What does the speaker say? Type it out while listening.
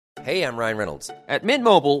Hey, I'm Ryan Reynolds. At Mint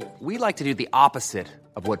Mobile, we like to do the opposite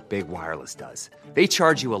of what Big Wireless does. They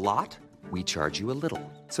charge you a lot, we charge you a little.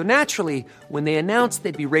 So naturally, when they announced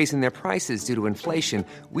they'd be raising their prices due to inflation,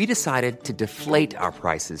 we decided to deflate our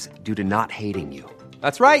prices due to not hating you.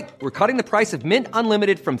 That's right. We're cutting the price of Mint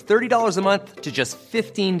Unlimited from $30 a month to just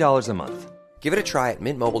 $15 a month. Give it a try at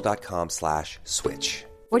mintmobile.com/switch.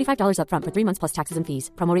 $45 up front for 3 months plus taxes and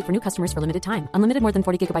fees. Promo rate for new customers for limited time. Unlimited more than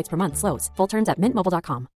 40 gigabytes per month. Slows full terms at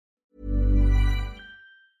mintmobile.com.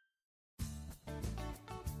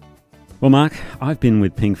 Well, Mark, I've been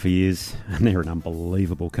with Ping for years, and they're an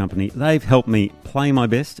unbelievable company. They've helped me play my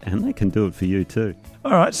best, and they can do it for you too.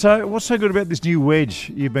 All right, so what's so good about this new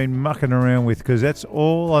wedge you've been mucking around with? Because that's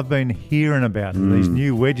all I've been hearing about, these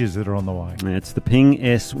new wedges that are on the way. It's the Ping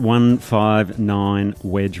S159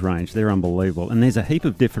 wedge range. They're unbelievable. And there's a heap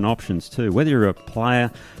of different options too. Whether you're a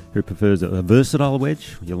player who prefers a versatile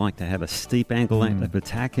wedge, or you like to have a steep angle of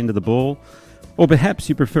attack into the ball, or perhaps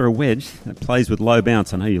you prefer a wedge that plays with low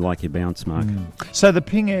bounce. I know you like your bounce, Mark. So the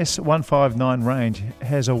Ping S159 range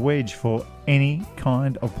has a wedge for any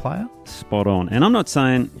kind of player? Spot on. And I'm not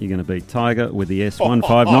saying you're going to beat Tiger with the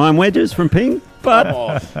S159 wedges from Ping,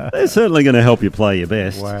 but they're certainly going to help you play your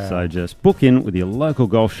best. Wow. So just book in with your local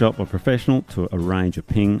golf shop or professional to arrange a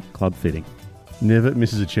Ping club fitting. Never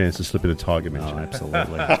misses a chance to slip in a Tiger mention. Oh,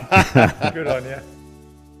 absolutely. Good on you.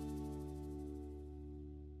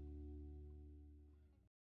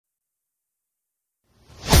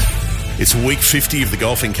 It's week 50 of the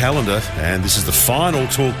golfing calendar, and this is the final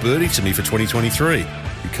Talk Birdie to me for 2023. You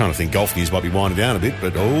kind of think golf news might be winding down a bit,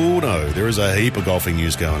 but oh no, there is a heap of golfing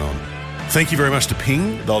news going on. Thank you very much to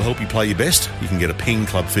Ping. They'll help you play your best. You can get a Ping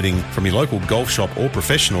club fitting from your local golf shop or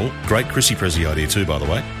professional. Great Chrissy Prezi idea too, by the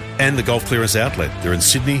way. And the Golf Clearance Outlet. They're in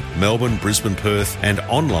Sydney, Melbourne, Brisbane, Perth, and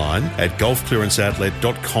online at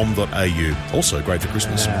golfclearanceoutlet.com.au. Also great for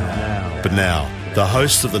Christmas. But now, the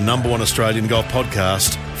host of the #1 Australian golf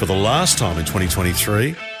podcast for the last time in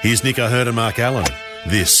 2023, here's Nick O'Hearn and Mark Allen.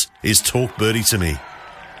 This is Talk Birdie to Me.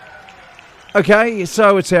 Okay,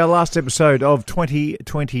 so it's our last episode of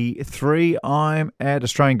 2023. I'm at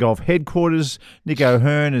Australian Golf Headquarters. Nick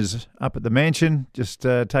O'Hearn is up at the mansion, just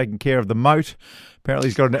taking care of the moat. Apparently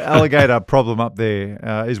he's got an alligator problem up there,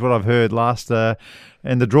 is what I've heard last, and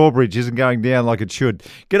the drawbridge isn't going down like it should.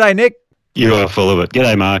 G'day, Nick. You are full of it.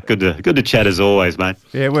 G'day, Mark. Good to chat as always, mate.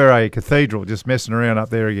 Yeah, we're a cathedral, just messing around up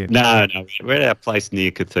there again. No, we're at our place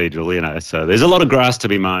near Cathedral, so there's a lot of grass to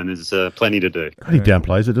be mown. There's plenty to do. He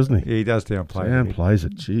downplays it, doesn't he? Yeah, he does downplay it. Downplays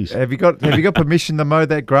it, jeez. Have you got permission to mow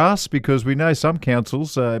that grass? Because we know some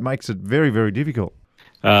councils it makes it very, very difficult.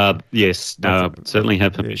 Yes, certainly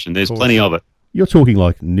have permission. There's plenty of it. You're talking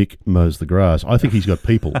like Nick mows the grass. I think he's got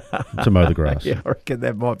people to mow the grass. Yeah, I reckon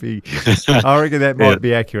that might be.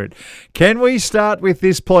 Be accurate. Can we start with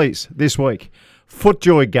this, please? This week,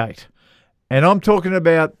 Footjoy Gate, and I'm talking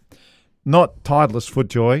about not Titleist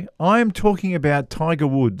Footjoy. I'm talking about Tiger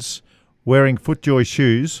Woods wearing Footjoy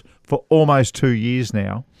shoes for almost 2 years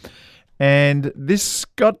now, and this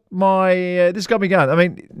got me going. I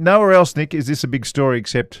mean, nowhere else, Nick, is this a big story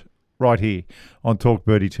except right here on Talk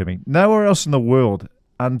Birdie to Me. Nowhere else in the world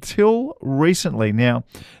until recently. Now,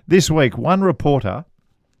 this week, one reporter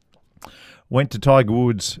went to Tiger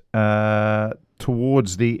Woods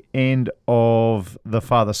towards the end of the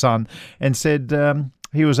father-son and said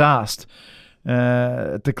he was asked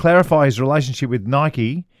to clarify his relationship with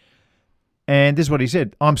Nike, and this is what he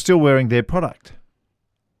said: "I'm still wearing their product."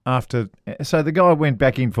 So the guy went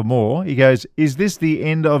back in for more. He goes, "Is this the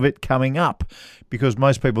end of it coming up?" Because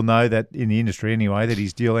most people know that, in the industry anyway, that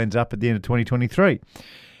his deal ends up at the end of 2023.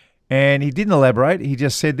 And he didn't elaborate. He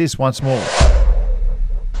just said this once more.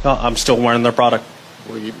 No, I'm still wearing their product.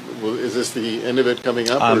 Is this the end of it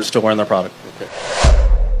coming up? I'm still wearing their product. Okay.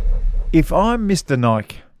 If I'm Mr.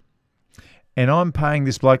 Nike and I'm paying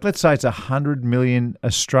this bloke, let's say it's 100 million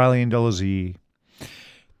Australian dollars a year,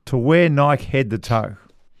 to wear Nike head to toe,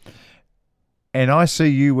 and I see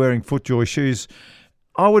you wearing Footjoy shoes,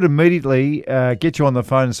 I would immediately get you on the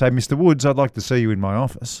phone and say, "Mr. Woods, I'd like to see you in my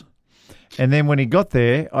office." And then when he got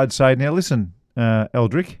there, I'd say, "Now listen,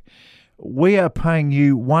 Eldrick, we are paying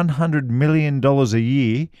you $100 million a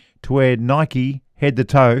year to wear Nike head to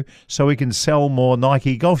toe so we can sell more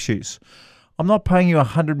Nike golf shoes. I'm not paying you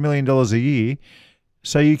 $100 million a year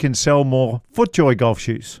so you can sell more Footjoy golf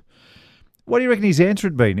shoes." What do you reckon his answer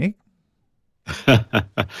would be, Nick?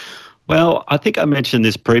 Well, I think I mentioned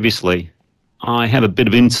this previously. I have a bit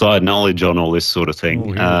of inside knowledge on all this sort of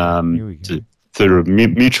thing. Through a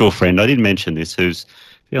mutual friend, I did mention this, who's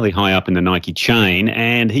fairly high up in the Nike chain,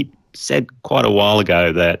 and he said quite a while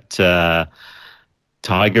ago that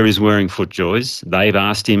Tiger is wearing FootJoys. They've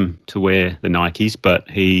asked him to wear the Nikes, but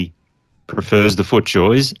he prefers the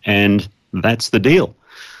FootJoys, and that's the deal.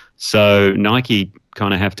 So Nike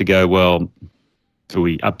kind of have to go, well, do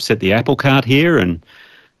we upset the apple cart here and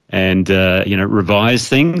revise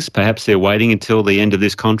things? Perhaps they're waiting until the end of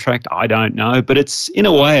this contract. I don't know. But it's, in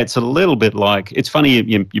a way, it's a little bit like, it's funny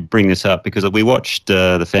you bring this up because we watched,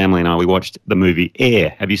 the family and I, we watched the movie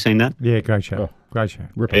Air. Have you seen that? Yeah, great show. Great show.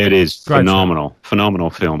 It is Great phenomenal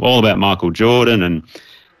film. All about Michael Jordan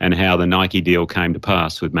and how the Nike deal came to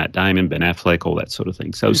pass with Matt Damon, Ben Affleck, all that sort of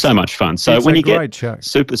thing. So it was so much fun. So when you get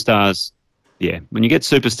superstars, when you get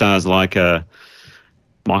superstars like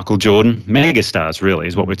Michael Jordan, megastars really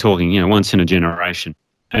is what we're talking, once in a generation,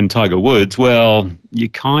 and Tiger Woods, well, you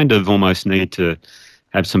kind of almost need to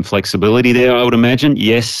have some flexibility there, I would imagine.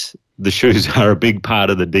 Yes, the shoes are a big part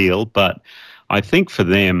of the deal, but I think for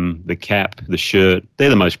them, the cap, the shirt, they're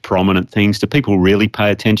the most prominent things. Do people really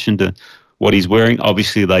pay attention to what he's wearing?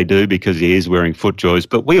 Obviously they do because he is wearing FootJoys,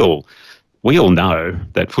 but we all know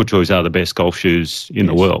that FootJoys are the best golf shoes in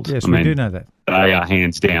the world. Yes, we do know that. They are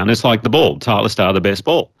hands down. It's like the ball. Titleist are the best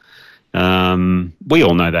ball. We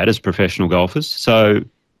all know that as professional golfers. So,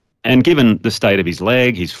 and given the state of his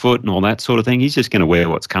leg, his foot and all that sort of thing, he's just going to wear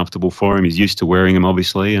what's comfortable for him. He's used to wearing them,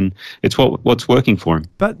 obviously, and it's what's working for him.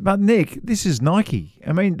 But Nick, this is Nike.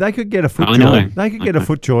 I mean, they could get a FootJoy. They could get a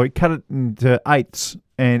FootJoy, cut it into eighths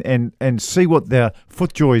and see what their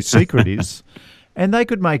FootJoy's secret is. And they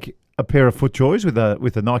could make a pair of FootJoys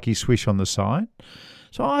with a Nike swish on the side.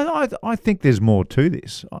 So I think there's more to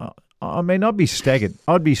this. I mean, I'd be staggered.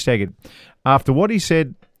 After what he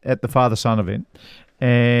said at the father-son event,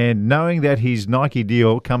 and knowing that his Nike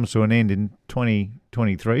deal comes to an end in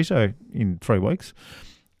 2023, so in 3 weeks,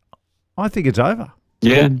 I think it's over.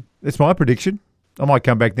 Yeah. That's my prediction. I might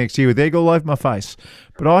come back next year with egg all over my face.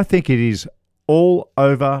 But I think it is all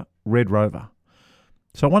over Red Rover.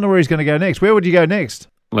 So I wonder where he's going to go next. Where would you go next?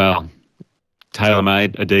 Well,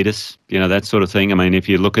 TaylorMade, Adidas, that sort of thing. I mean, if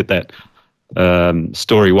you look at that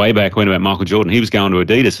story way back when about Michael Jordan, he was going to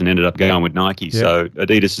Adidas and ended up going with Nike. Yeah. So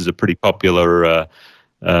Adidas is a pretty popular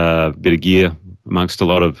bit of gear amongst a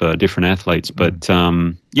lot of different athletes. But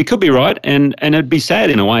you could be right, and it'd be sad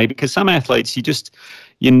in a way because some athletes, they're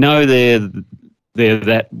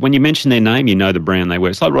that when you mention their name, the brand they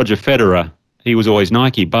wear. It's like Roger Federer. He was always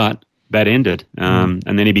Nike, but that ended. And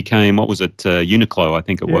then he became, Uniqlo, I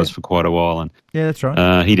think it was, for quite a while. And yeah, that's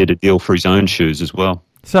right. He did a deal for his own shoes as well.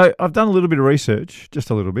 So I've done a little bit of research,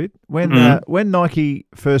 just a little bit. When Nike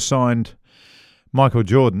first signed Michael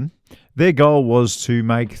Jordan, their goal was to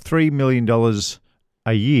make $3 million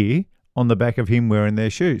a year on the back of him wearing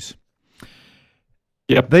their shoes.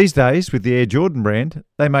 Yep. These days, with the Air Jordan brand,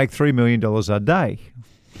 they make $3 million a day.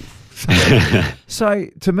 So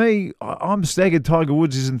to me, I'm staggered Tiger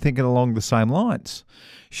Woods isn't thinking along the same lines.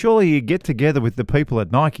 Surely you get together with the people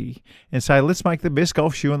at Nike and say, let's make the best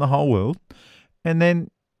golf shoe in the whole world. And then,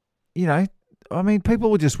 people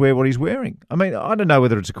will just wear what he's wearing. I mean, I don't know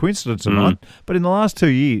whether it's a coincidence or not, but in the last 2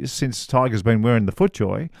 years, since Tiger's been wearing the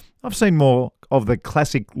FootJoy, I've seen more of the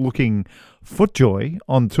classic-looking FootJoy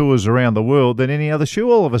on tours around the world than any other shoe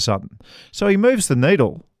all of a sudden. So he moves the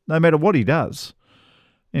needle no matter what he does.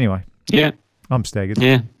 Anyway. Yeah. I'm staggered.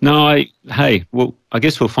 Yeah. No, I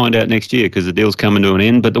guess we'll find out next year because the deal's coming to an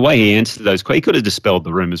end. But the way he answered those questions, he could have dispelled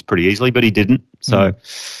the rumours pretty easily, but he didn't. So,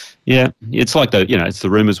 yeah, it's like it's the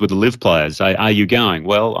rumours with the LIV players. Are you going?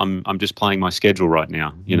 Well, I'm just playing my schedule right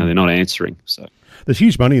now. They're not answering. So there's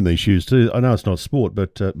huge money in these shoes too. I know it's not sport,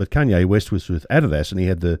 but Kanye West was with Adidas and he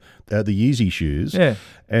had the Yeezy shoes. Yeah.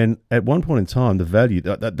 And at one point in time, the value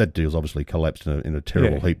that deal's obviously collapsed in a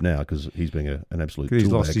terrible heap now because he's being an absolute tool.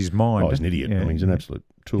 He's lost his mind. Oh, he's an idiot. Yeah. I mean, he's an absolute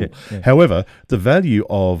tool. Yeah. However, the value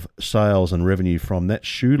of sales and revenue from that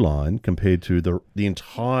shoe line compared to the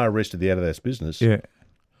entire rest of the Adidas business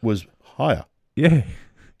was higher. Yeah.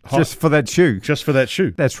 Just for that shoe. Just for that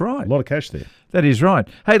shoe. That's right. A lot of cash there. That is right.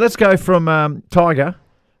 Hey, let's go from Tiger,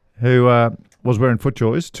 who was wearing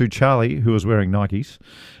FootJoys, to Charlie, who was wearing Nikes.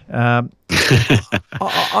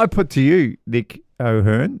 I put to you, Nick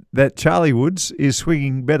O'Hearn, that Charlie Woods is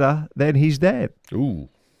swinging better than his dad. Ooh.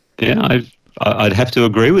 Yeah, I'd have to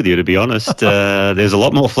agree with you, to be honest. There's a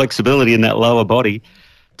lot more flexibility in that lower body.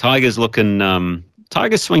 Tiger's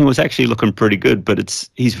swing was actually looking pretty good, but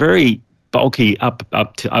he's very bulky up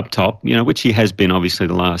top, which he has been obviously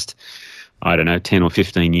the last, 10 or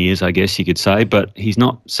 15 years, I guess you could say, but he's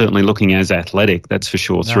not certainly looking as athletic, that's for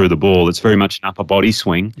sure, through the ball. It's very much an upper body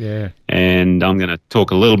swing. Yeah. And I'm going to talk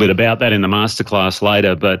a little bit about that in the masterclass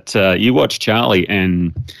later, but you watch Charlie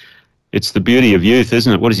and it's the beauty of youth,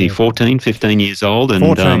 isn't it? What is he, 14, 15 years old? And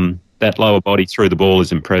 14. that lower body through the ball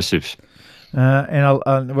is impressive.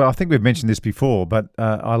 I think we've mentioned this before, but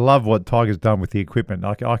I love what Tiger's done with the equipment.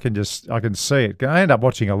 I can see it. I end up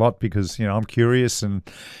watching a lot because I'm curious, and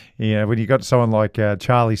when you got someone like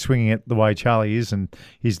Charlie swinging it the way Charlie is, and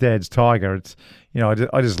his dad's Tiger, it's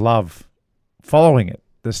I just love following it.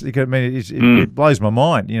 It blows my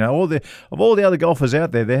mind. All the other golfers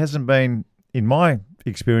out there hasn't been, in my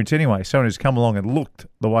experience anyway, someone who's come along and looked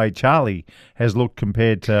the way Charlie has looked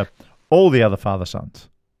compared to all the other father-sons.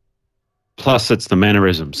 Plus, it's the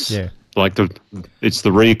mannerisms. Yeah. Like it's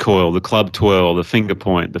the recoil, the club twirl, the finger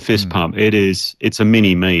point, the fist pump. It's a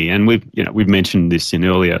mini me. And we've mentioned this in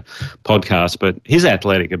earlier podcasts, but his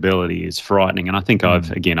athletic ability is frightening. And I think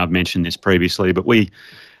I've mentioned this previously, but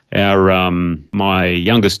my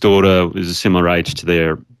youngest daughter was a similar age to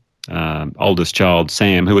their oldest child,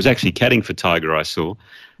 Sam, who was actually caddying for Tiger, I saw.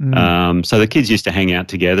 So the kids used to hang out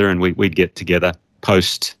together, and we'd get together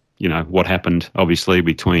post what happened, obviously,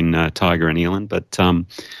 between Tiger and Elin. But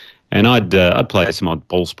and I'd play some odd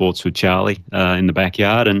ball sports with Charlie in the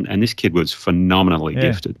backyard, and this kid was phenomenally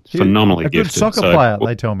gifted. Phenomenally gifted. A good soccer player,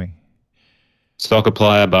 they tell me. Soccer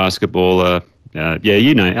player, basketballer.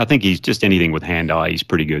 I think he's just anything with hand-eye. He's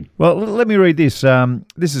pretty good. Well, let me read this.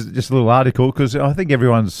 This is just a little article because I think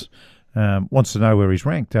everyone's wants to know where he's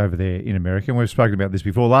ranked over there in America. And we've spoken about this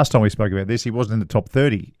before. Last time we spoke about this, he wasn't in the top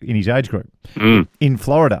 30 in his age group in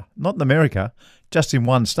Florida, not in America, just in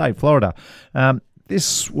one state, Florida.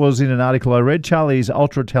 This was in an article I read. Charlie is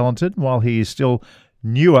ultra-talented while he is still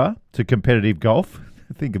newer to competitive golf.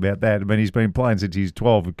 Think about that. I mean, he's been playing since he's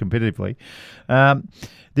 12 competitively.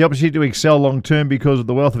 The opportunity to excel long-term because of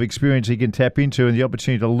the wealth of experience he can tap into and the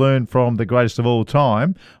opportunity to learn from the greatest of all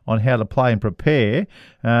time on how to play and prepare.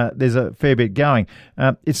 There's a fair bit going.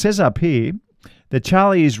 It says up here that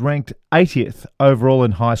Charlie is ranked 80th overall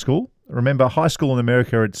in high school. Remember, high school in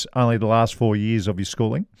America, it's only the last 4 years of his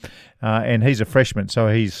schooling. And he's a freshman, so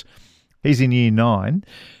he's in year 9.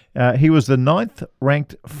 He was the 9th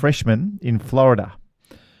ranked freshman in Florida.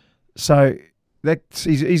 So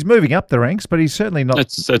he's moving up the ranks, but he's certainly not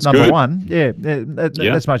that's number good. one. Yeah,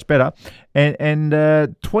 that's much better. And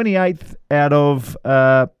 28th out of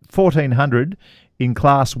 1,400 in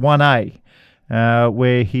Class 1A,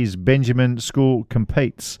 where his Benjamin school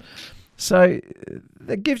competes. So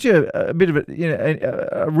that gives you a bit of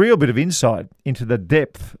a real bit of insight into the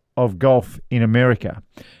depth of golf in America.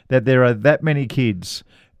 That there are that many kids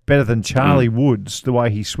better than Charlie Woods, the way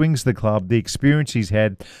he swings the club, the experience he's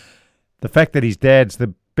had. The fact that his dad's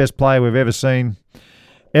the best player we've ever seen,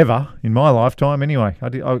 ever, in my lifetime anyway. I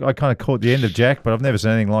kind of caught the end of Jack, but I've never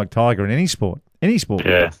seen anything like Tiger in any sport.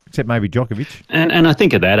 Yeah. Except maybe Djokovic. And I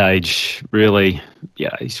think at that age, really,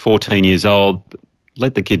 he's 14 years old.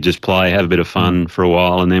 Let the kid just play, have a bit of fun for a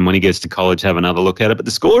while, and then when he gets to college, have another look at it. But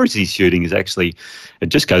the scores he's shooting is actually, it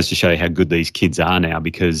just goes to show you how good these kids are now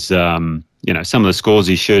because, some of the scores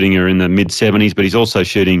he's shooting are in the mid-70s, but he's also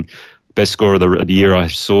shooting best score of the year I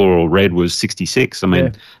saw or read was 66. I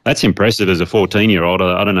mean, that's impressive as a 14-year-old.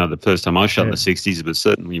 I don't know the first time I shot in the 60s, but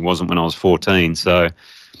certainly wasn't when I was 14. So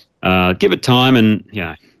give it time,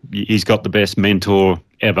 and he's got the best mentor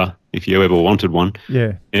ever, if you ever wanted one.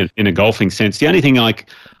 Yeah. In a golfing sense, the only thing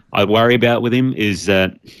I worry about with him is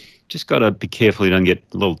that just got to be careful he doesn't get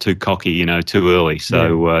a little too cocky, too early.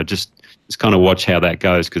 So just kind of watch how that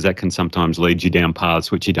goes because that can sometimes lead you down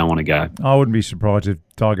paths which you don't want to go. I wouldn't be surprised if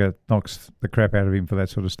Tiger knocks the crap out of him for that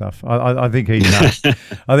sort of stuff. I think he'd know.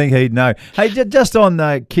 I think he'd know. Hey, just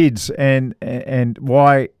on kids and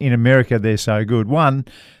why in America they're so good. One,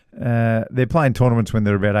 they're playing tournaments when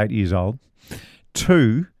they're about 8 years old.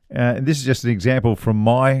 Two, and this is just an example from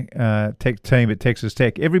my tech team at Texas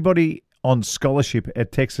Tech. Everybody on scholarship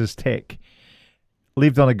at Texas Tech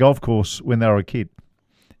lived on a golf course when they were a kid.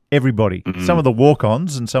 Everybody. Mm-hmm. Some of the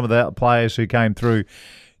walk-ons and some of the players who came through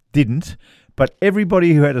didn't, but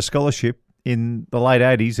everybody who had a scholarship in the late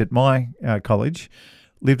 80s at my college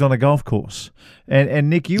lived on a golf course. And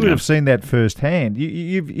Nick, you would have seen that firsthand.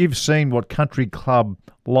 You've seen what country club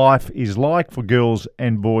life is like for girls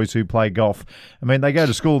and boys who play golf. I mean, they go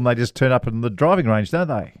to school and they just turn up in the driving range, don't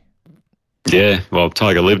they? Yeah, well,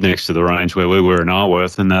 Tiger lived next to the range where we were in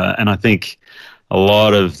Arworth, and I think a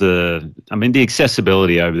lot of the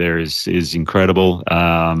accessibility over there is incredible.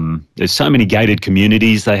 There's so many gated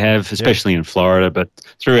communities they have, especially in Florida, but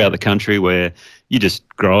throughout the country where you just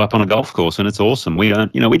grow up on a golf course and it's awesome. We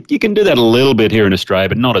don't, you can do that a little bit here in Australia,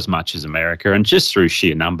 but not as much as America. And just through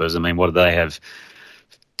sheer numbers, I mean, what do they have?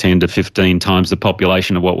 10 to 15 times the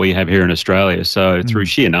population of what we have here in Australia. So through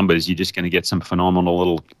sheer numbers, you're just going to get some phenomenal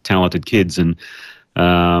little talented kids. And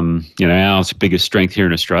our biggest strength here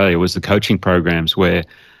in Australia was the coaching programs where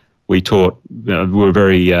we taught, we were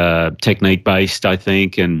very technique based, I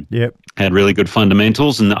think, and had really good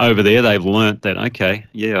fundamentals. And over there, they've learnt that, okay,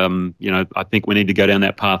 I think we need to go down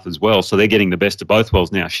that path as well. So they're getting the best of both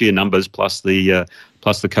worlds now. Sheer numbers plus the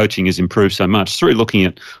coaching has improved so much through looking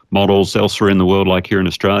at models elsewhere in the world, like here in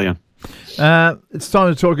Australia. It's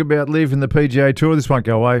time to talk about LIV and the PGA Tour. This won't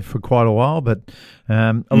go away for quite a while, but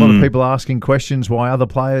a lot of people asking questions why other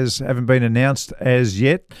players haven't been announced as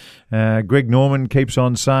yet. Greg Norman keeps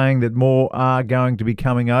on saying that more are going to be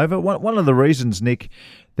coming over. One of the reasons, Nick,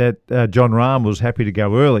 that John Rahm was happy to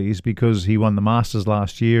go early is because he won the Masters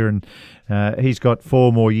last year, and he's got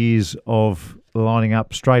 4 more years of lining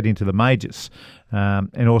up straight into the majors,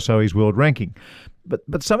 and also his world ranking.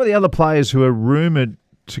 But some of the other players who are rumoured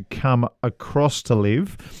to come across to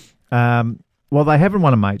LIV, they haven't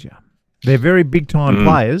won a major. They're very big-time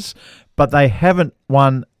players, but they haven't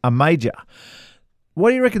won a major.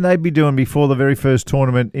 What do you reckon they'd be doing before the very first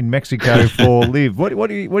tournament in Mexico for LIV? What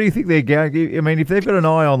do you think they're going? I mean, if they've got an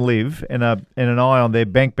eye on LIV and an eye on their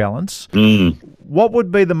bank balance, what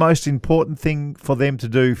would be the most important thing for them to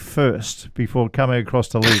do first before coming across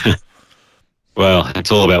to LIV? Well,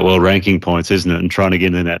 it's all about world ranking points, isn't it? And trying to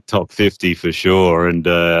get in that top 50 for sure. And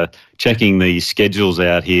checking the schedules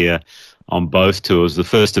out here on both tours. The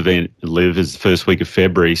first event at LIV is the first week of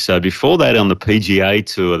February. So before that, on the PGA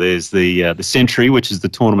Tour, there's the Century, which is the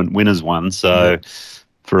tournament winners one. So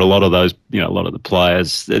for a lot of those, a lot of the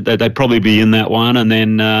players, they'd probably be in that one. And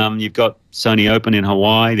then you've got Sony Open in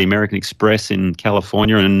Hawaii, the American Express in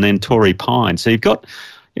California, and then Torrey Pine. So you've got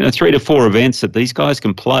 3 to 4 events that these guys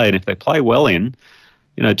can play, and if they play well in,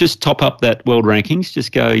 just top up that world rankings.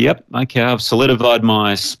 Just go, yep, okay, I've solidified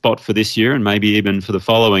my spot for this year and maybe even for the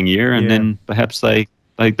following year, and then perhaps they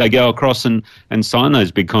go across and sign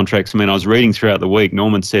those big contracts. I mean, I was reading throughout the week,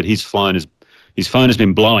 Norman said his phone has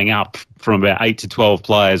been blowing up from about 8 to 12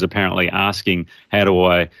 players apparently asking, how do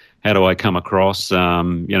I come across?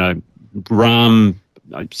 Rahm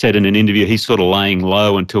said in an interview he's sort of laying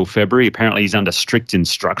low until February. Apparently he's under strict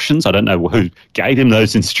instructions. I don't know who gave him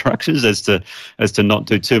those instructions as to not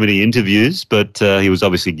do too many interviews, but he was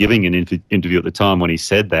obviously giving an interview at the time when he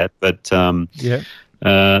said that. But and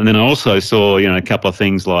then I also saw a couple of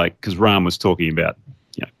things like, because Rahm was talking about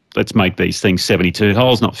let's make these things 72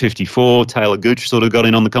 holes, not 54. Taylor Gooch sort of got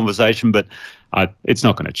in on the conversation, but it's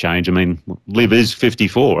not going to change. I mean, LIV is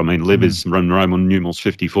 54. I mean, LIV is Roman numerals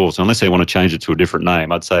 54. So unless they want to change it to a different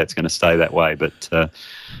name, I'd say it's going to stay that way. But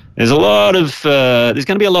there's going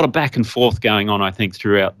to be a lot of back and forth going on, I think,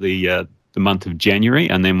 throughout the month of January.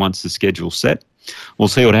 And then once the schedule's set, we'll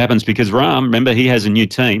see what happens, because Rahm, remember, he has a new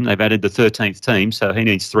team. They've added the 13th team, so he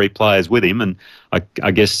needs 3 players with him. And I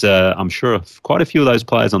guess I'm sure quite a few of those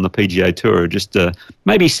players on the PGA Tour are just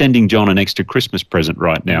maybe sending John an extra Christmas present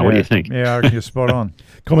right now. What do you think? Yeah, I reckon you're spot on.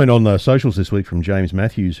 Comment on the socials this week from James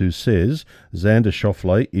Matthews, who says Xander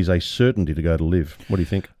Schauffele is a certainty to go to LIV. What do you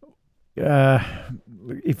think?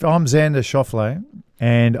 If I'm Xander Schauffele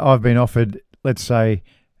and I've been offered, let's say,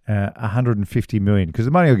 150 million, because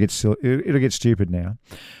the money will get stupid now.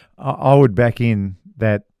 I would back in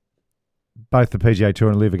that both the PGA Tour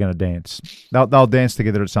and LIV are going to dance. They'll dance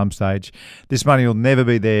together at some stage. This money will never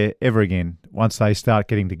be there ever again once they start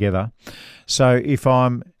getting together. So if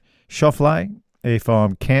I'm Schauffele, if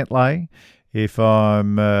I'm Cantlay, if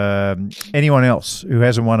I'm anyone else who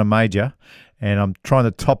hasn't won a major, and I'm trying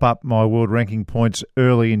to top up my world ranking points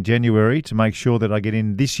early in January to make sure that I get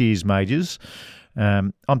in this year's majors,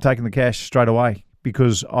 I'm taking the cash straight away,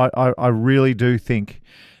 because I really do think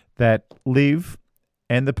that LIV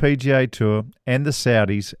and the PGA Tour and the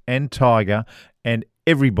Saudis and Tiger and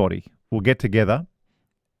everybody will get together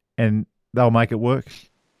and they'll make it work.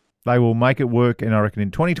 They will make it work, and I reckon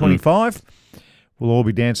in 2025 we'll all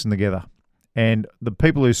be dancing together. And the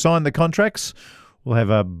people who signed the contracts will have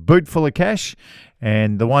a boot full of cash,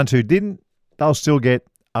 and the ones who didn't, they'll still get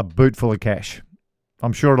a boot full of cash.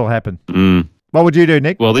 I'm sure it'll happen. What would you do,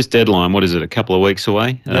 Nick? Well, this deadline, what is it, a couple of weeks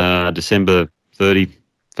away? Yep. December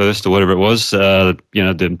 31st or whatever it was, that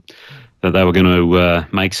they were going to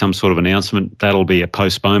make some sort of announcement. That'll be a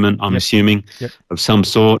postponement, I'm assuming, of some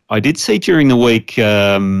sort. I did see during the week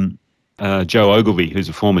Joe Ogilvy, who's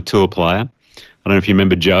a former tour player. I don't know if you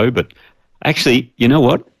remember Joe, but actually, you know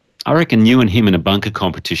what? I reckon you and him in a bunker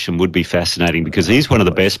competition would be fascinating, because he's one of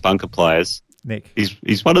the best bunker players. Nick.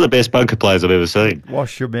 He's one of the best bunker players I've ever seen.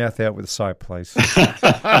 Wash your mouth out with soap, please.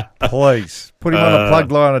 Please. Put him on a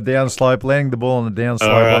plugged line on a downslope, landing the ball on a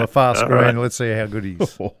downslope on a fast green. Let's see how good he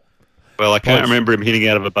is. Well, I can't remember him hitting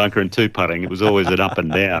out of a bunker and two-putting. It was always an up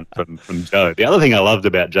and down from Joe. The other thing I loved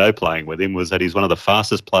about Joe playing with him was that he's one of the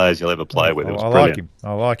fastest players you'll ever play with. It was brilliant.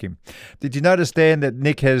 I like him. Did you notice, Dan, that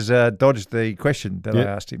Nick has dodged the question that I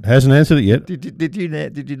asked him? Hasn't answered it yet. Did you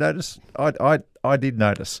notice? I did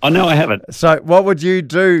notice. Oh, no, I haven't. So what would you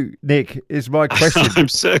do, Nick, is my question. I'm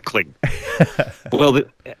circling. Well,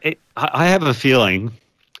 I have a feeling,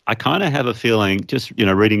 I kind of have a feeling, just,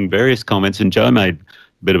 reading various comments, and Joe made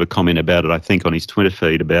a bit of a comment about it, I think, on his Twitter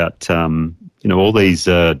feed about, all these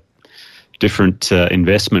different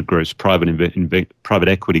investment groups, private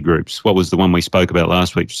equity groups. What was the one we spoke about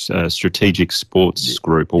last week? Strategic Sports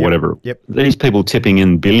Group or whatever. Yep. These people tipping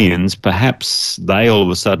in billions, perhaps they all of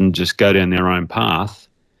a sudden just go down their own path,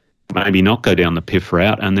 maybe not go down the PIF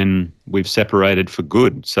route, and then we've separated for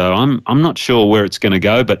good. So I'm not sure where it's going to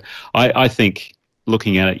go, but I think,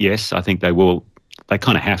 looking at it, yes, I think they will. They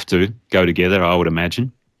kind of have to go together, I would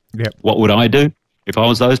imagine. Yep. What would I do if I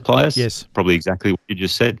was those players? Yes. Probably exactly what you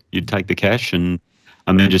just said. You'd take the cash and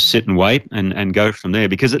then just sit and wait and go from there.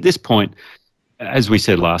 Because at this point, as we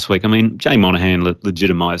said last week, I mean, Jay Monahan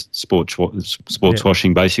legitimised sports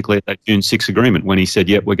washing basically at that June 6 agreement when he said,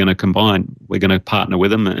 yep, we're going to partner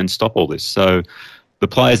with them and stop all this. So the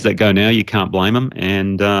players that go now, you can't blame them.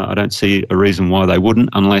 And I don't see a reason why they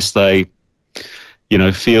wouldn't, unless they,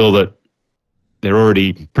 feel that they're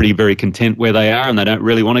already very content where they are and they don't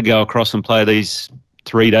really want to go across and play these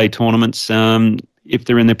 3-day tournaments if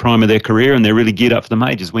they're in the prime of their career and they're really geared up for the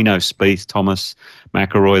majors. We know Spieth, Thomas,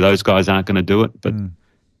 McIlroy, those guys aren't going to do it. But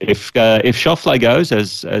if Schauffele goes,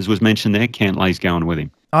 as was mentioned there, Cantlay's going with him.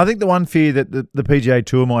 I think the one fear that the PGA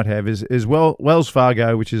Tour might have is Wells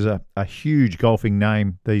Fargo, which is a huge golfing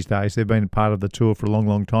name these days. They've been part of the tour for a long,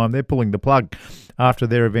 long time. They're pulling the plug after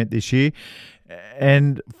their event this year.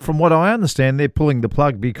 And from what I understand, they're pulling the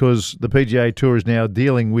plug because the PGA Tour is now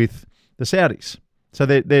dealing with the Saudis. So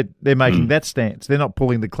they're making that stance. They're not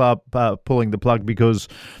pulling the plug because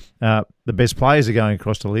the best players are going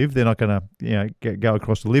across to LIV. They're not going to go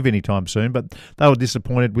across to LIV anytime soon. But they were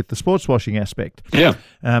disappointed with the sports washing aspect. Yeah,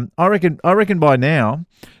 I reckon by now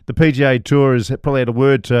the PGA Tour has probably had a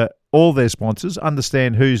word to all their sponsors,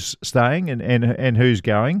 understand who's staying and who's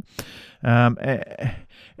going.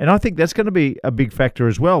 And I think that's going to be a big factor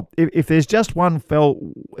as well. If there's just one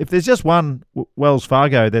Wells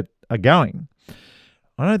Fargo that are going,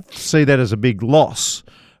 I don't see that as a big loss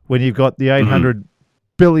when you've got the $800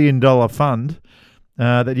 billion fund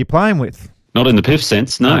that you're playing with. Not in the PIF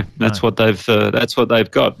sense, no. That's what they've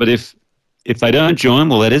got. But if they don't join,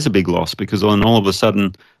 well, that is a big loss because then all of a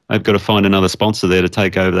sudden they've got to find another sponsor there to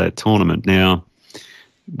take over that tournament. Now,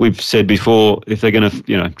 we've said before, if they're going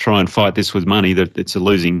to try and fight this with money, that it's a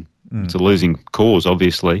losing cause,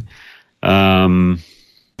 obviously. And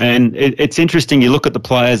it's interesting. You look at the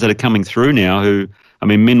players that are coming through now.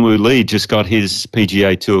 Min Woo Lee just got his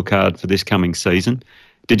PGA Tour card for this coming season.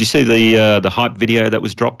 Did you see the hype video that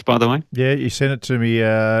was dropped, by the way? Yeah, you sent it to me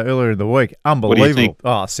earlier in the week. Unbelievable! What do you think?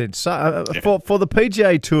 Oh, for the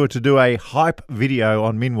PGA Tour to do a hype video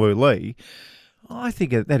on Min Woo Lee, I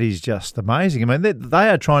think that is just amazing. I mean, they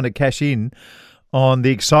are trying to cash in on the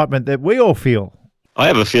excitement that we all feel. I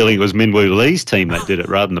have a feeling it was Min Woo Lee's team that did it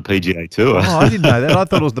rather than the PGA Tour. Oh, I didn't know that. I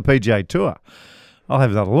thought it was the PGA Tour. I'll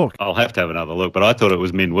have another look. I'll have to have another look, but I thought it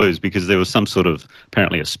was Min Woo's because there was some sort of,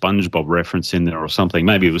 apparently a SpongeBob reference in there or something.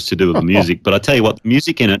 Maybe it was to do with the music. But I tell you what, the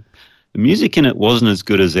music in it wasn't as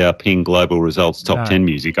good as our Ping Global Results Top 10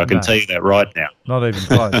 music. I can tell you that right now. Not even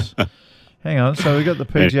close. Hang on, so we got the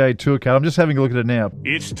PGA Tour card. I'm just having a look at it now.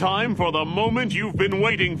 It's time for the moment you've been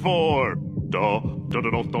waiting for.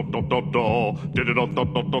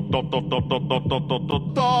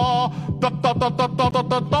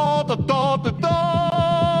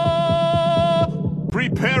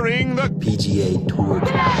 Preparing the PGA Tour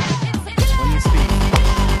card. When you speak,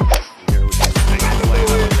 here we go.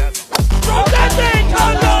 Drop that thing,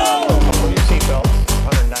 Kondo! Couple of your seatbelts,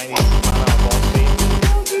 190 mile-an-hour ball speed.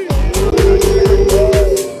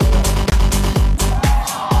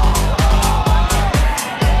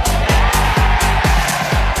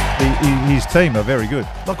 His team are very good.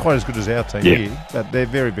 Not quite as good as our team here, but they're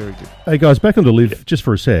very, very good. Hey, guys, back on the LIV just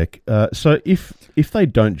for a sec. So if they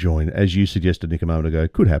don't join, as you suggested, Nick, a moment ago,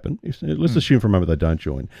 could happen. Let's assume for a moment they don't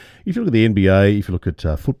join. If you look at the NBA, if you look at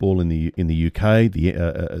football in the UK,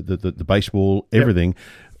 the baseball, everything,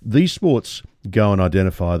 these sports go and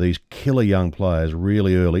identify these killer young players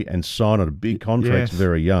really early and sign on big contracts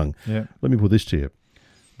very young. Yeah. Let me put this to you.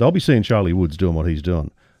 They'll be seeing Charlie Woods doing what he's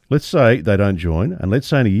doing. Let's say they don't join, and let's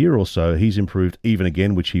say in a year or so he's improved even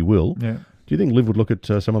again, which he will. Yeah. Do you think LIV would look at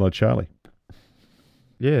someone like Charlie?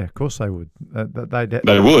 Yeah, of course they would.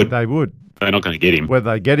 They would. They would. They're not going to get him.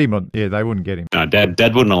 Whether they get him or they wouldn't get him. No,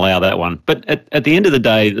 Dad wouldn't allow that one. But at the end of the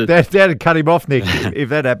day, Dad would cut him off, Nick, if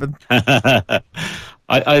that happened.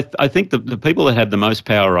 I think the people that have the most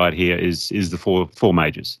power right here is the four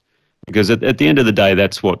majors, because at the end of the day,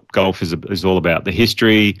 that's what golf is all about. The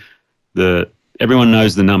history, everyone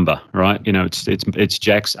knows the number, right? You know, it's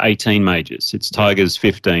Jack's 18 majors, it's Tiger's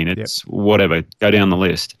 15, it's whatever. Go down the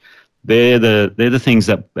list. They're the things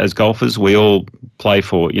that as golfers we all play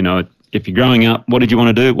for. You know, if you're growing up, what did you want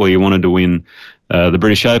to do? Well, you wanted to win the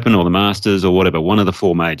British Open or the Masters or whatever, one of the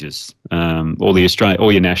four majors, or the Australian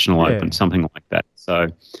or your National Open, something like that. So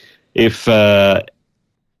if they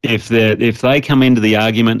come into the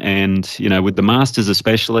argument, and you know, with the Masters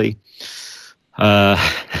especially, I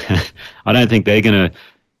don't think they're going to.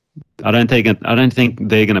 I don't think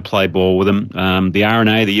they're going to play ball with them. The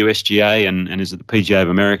R&A, the USGA, and is it the PGA of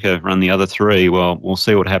America run the other three? Well, we'll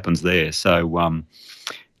see what happens there. So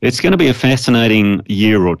it's going to be a fascinating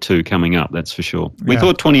year or two coming up, that's for sure. We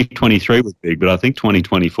thought 2023 was big, but I think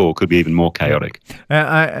 2024 could be even more chaotic.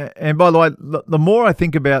 And by the way, the more I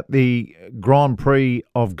think about the Grand Prix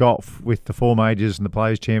of golf with the four majors and the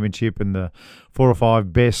Players' Championship and the 4 or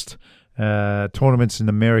 5 best tournaments in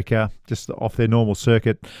America, just off their normal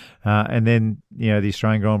circuit, and then the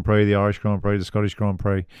Australian Grand Prix, the Irish Grand Prix, the Scottish Grand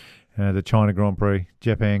Prix, the China Grand Prix,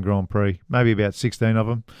 Japan Grand Prix, maybe about 16 of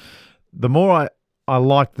them. The more I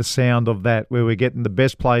like the sound of that, where we're getting the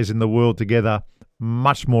best players in the world together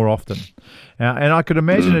much more often. And I could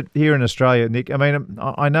imagine it here in Australia, Nick. I mean,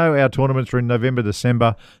 I know our tournaments are in November,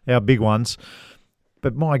 December, our big ones,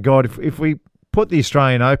 but my God, if we put the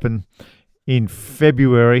Australian Open in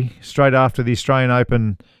February, straight after the Australian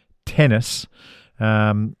Open tennis,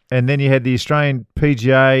 and then you had the Australian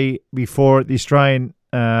PGA before it, the Australian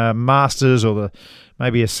Masters, or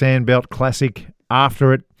maybe a Sandbelt Classic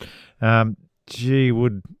after it. It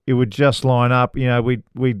would just line up. You know, we'd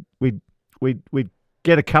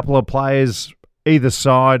get a couple of players either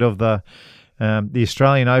side of the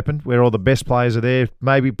Australian Open, where all the best players are there,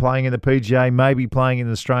 maybe playing in the PGA, maybe playing in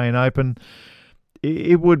the Australian Open.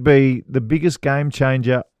 It would be the biggest game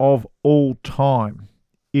changer of all time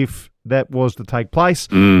if that was to take place.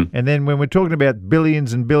 And then when we're talking about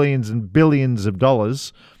billions and billions and billions of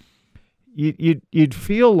dollars, you'd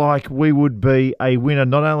feel like we would be a winner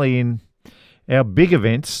not only in our big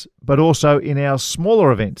events, but also in our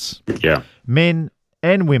smaller events. Yeah, men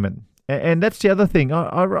and women, and that's the other thing.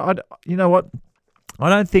 You know what? I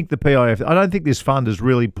don't think the PIF. I don't think this fund has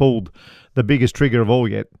really pulled the biggest trigger of all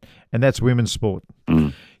yet, and that's women's sport.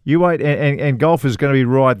 You wait, and golf is going to be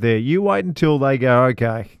right there. You wait until they go,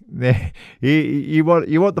 okay, you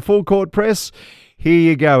want the full court press? Here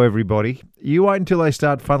you go, everybody. You wait until they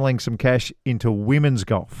start funneling some cash into women's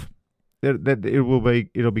golf. It'll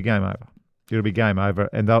be game over. It'll be game over,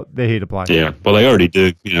 and they're here to play. Yeah, well, they already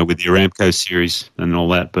do, with the Aramco series and all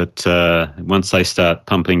that. But once they start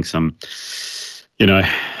pumping some,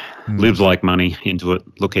 LIV-like money into it,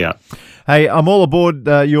 look out. Hey, I'm all aboard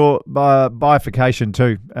your bifurcation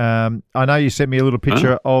too. I know you sent me a little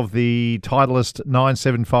picture of the Titleist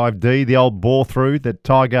 975D, the old bore-through that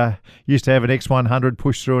Tiger used to have an X100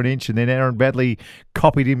 push through an inch, and then Aaron Baddeley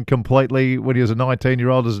copied him completely when he was a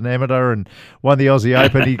 19-year-old as an amateur and won the Aussie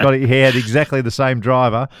Open. He had exactly the same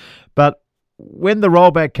driver. But when the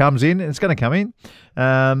rollback comes in, and it's going to come in,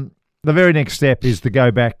 the very next step is to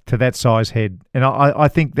go back to that size head. And I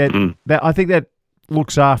think that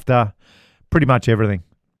looks after pretty much everything.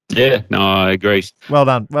 Yeah, no, I agree. Well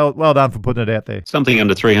done. Well done for putting it out there. Something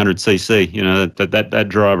under 300cc. That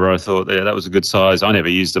driver, I thought, that was a good size. I never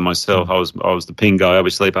used it myself. I was the pin guy,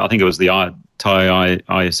 obviously, but I think it was the Thai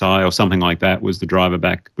ISI or something like that was the driver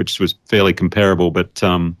back, which was fairly comparable, but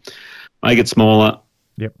make it smaller.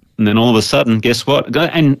 Yep. And then all of a sudden, guess what?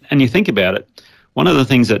 And you think about it. One of the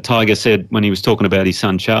things that Tiger said when he was talking about his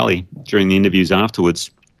son Charlie during the interviews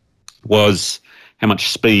afterwards was how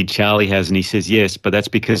much speed Charlie has, and he says yes, but that's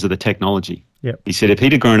because of the technology. Yep. He said if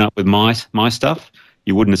he'd have grown up with my stuff,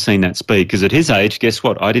 you wouldn't have seen that speed, because at his age, guess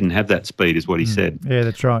what? I didn't have that speed, is what he said. Yeah,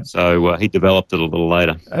 that's right. So he developed it a little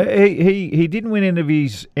later. He didn't win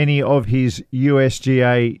any of his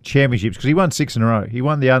USGA championships because he won 6 in a row. He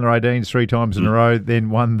won the under-18s 3 times in a row,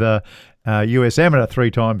 then won the US Amateur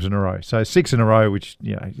 3 times in a row. So 6 in a row, which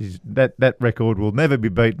that record will never be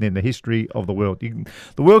beaten in the history of the world.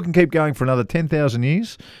 The world can keep going for another 10,000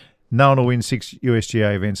 years. No one will win 6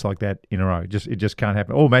 USGA events like that in a row. It just can't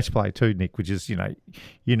happen. Or match play too, Nick, which is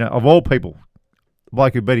of all people, the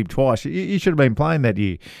bloke who beat him twice. You should have been playing that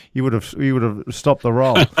year. You would have stopped the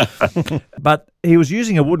roll. But he was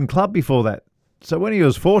using a wooden club before that. So when he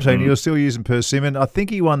was 14, he was still using persimmon. I think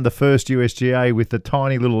he won the first USGA with the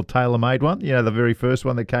tiny little tailor-made one, the very first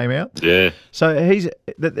one that came out. Yeah. So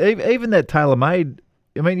even that tailor-made,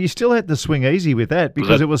 I mean, you still had to swing easy with that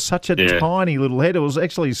because it was such a tiny little head. It was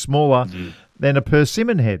actually smaller than a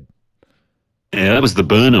persimmon head. Yeah, that was the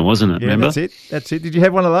burner, wasn't it? Yeah, remember? That's it. Did you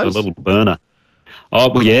have one of those? A little burner. Oh,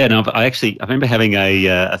 well, yeah. No, I remember having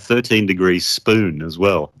a 13-degree spoon as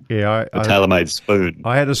well. Yeah, a tailor-made spoon.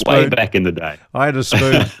 I had a spoon way back in the day. I had a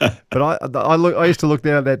spoon, but I used to look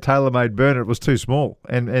down at that tailor-made burner. It was too small,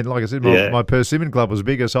 and like I said, my persimmon club was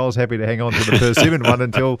bigger, so I was happy to hang on to the persimmon one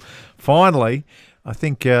until finally, I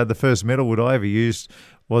think the first metal wood I ever used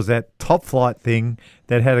was that Top Flight thing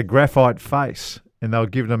that had a graphite face. And they were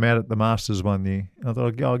giving them out at the Masters one year. I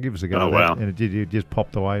thought, I'll give us a go. Oh, wow. And it just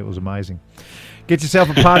popped away. It was amazing. Get yourself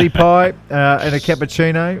a party pie and a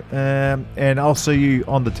cappuccino, and I'll see you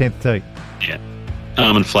on the 10th tee. Yeah.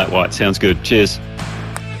 Almond flat white. Sounds good. Cheers.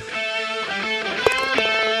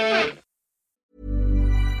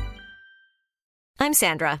 I'm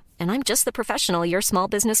Sandra, and I'm just the professional your small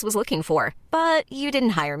business was looking for. But you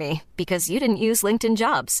didn't hire me because you didn't use LinkedIn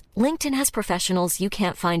Jobs. LinkedIn has professionals you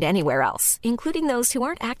can't find anywhere else, including those who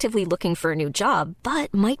aren't actively looking for a new job,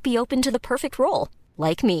 but might be open to the perfect role,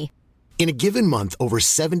 like me. In a given month, over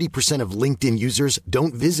 70% of LinkedIn users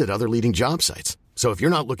don't visit other leading job sites. So if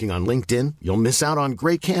you're not looking on LinkedIn, you'll miss out on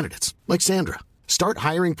great candidates like Sandra. Start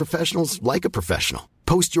hiring professionals like a professional.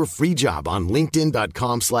 Post your free job on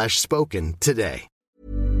linkedin.com/spoken today.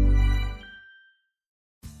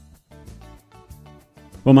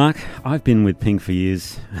 Well, Mark, I've been with Ping for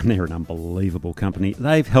years, and they're an unbelievable company.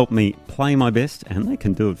 They've helped me play my best, and they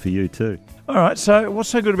can do it for you too. All right, so what's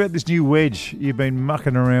so good about this new wedge you've been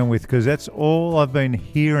mucking around with? Because that's all I've been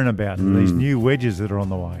hearing about, these new wedges that are on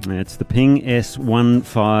the way. It's the Ping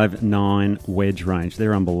S159 wedge range.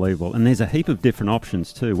 They're unbelievable. And there's a heap of different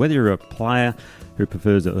options too. Whether you're a player who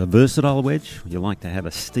prefers a versatile wedge, you like to have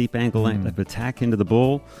a steep angle of attack into the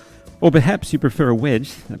ball, or perhaps you prefer a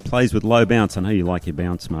wedge that plays with low bounce. I know you like your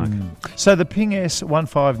bounce, Mark. So the Ping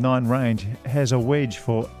S159 range has a wedge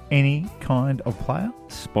for any kind of player?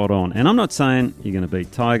 Spot on. And I'm not saying you're going to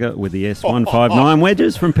beat Tiger with the S159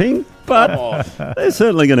 wedges from Ping, but they're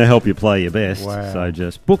certainly going to help you play your best. Wow. So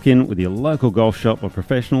just book in with your local golf shop or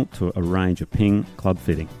professional to a range of Ping club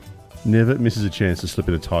fitting. Never misses a chance to slip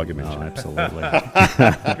in a Tiger mention. Oh, absolutely.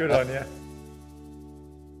 Good on you.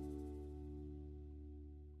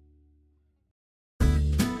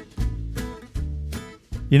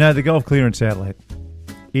 You know, the Golf Clearance Outlet,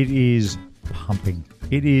 it is pumping.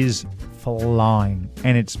 It is flying.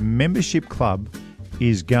 And its membership club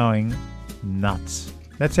is going nuts.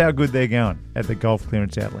 That's how good they're going at the Golf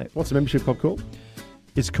Clearance Outlet. What's the membership club called?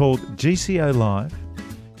 It's called GCO Live.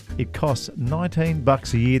 It costs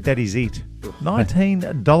 $19 a year. That is it.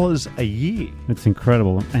 $19 a year. It's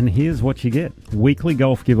incredible. And here's what you get. Weekly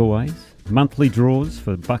golf giveaways, monthly draws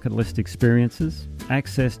for bucket list experiences,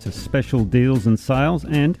 access to special deals and sales,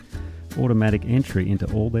 and automatic entry into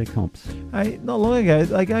all their comps. Hey, not long ago,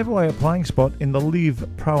 they gave away a playing spot in the LIV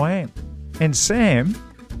Pro-Am. And Sam,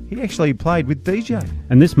 he actually played with DJ.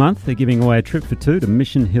 And this month, they're giving away a trip for two to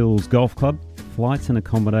Mission Hills Golf Club. Flights and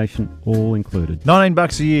accommodation all included.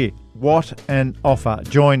 $19 a year. What an offer.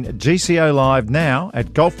 Join GCO Live now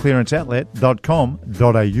at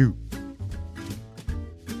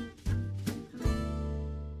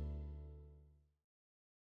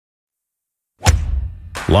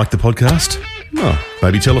Like the podcast? Oh,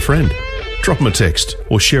 maybe tell a friend. Drop them a text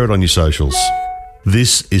or share it on your socials.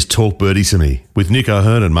 This is Talk Birdie to Me with Nick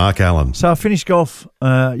O'Hearn and Mark Allen. So I finished golf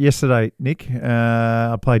yesterday, Nick.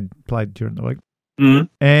 I played during the week.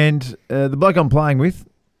 And the bloke I'm playing with,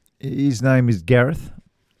 his name is Gareth,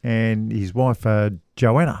 and his wife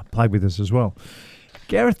Joanna played with us as well.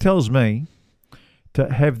 Gareth tells me to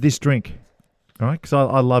have this drink, all right? Because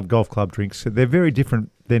I love golf club drinks. They're very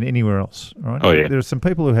different than anywhere else, all right? Oh, yeah. There are some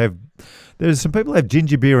people who have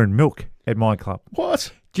ginger beer and milk at my club.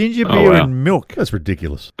 What? Ginger beer and milk. That's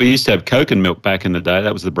ridiculous. We used to have Coke and milk back in the day.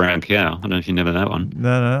 That was the brown cow. I don't know if you know that one.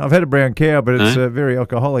 No. I've had a brown cow, but it's very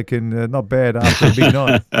alcoholic and not bad after a big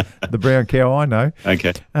night. The brown cow I know.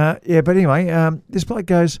 Okay. But anyway, this bloke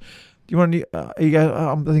goes, do you want to, he goes,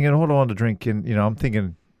 I'm thinking, what do I want to drink? And, I'm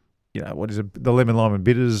thinking, what is it, the lemon, lime and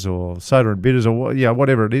bitters or soda and bitters or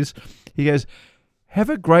whatever it is. He goes, have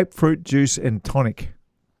a grapefruit juice and tonic.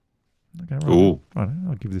 Okay, right.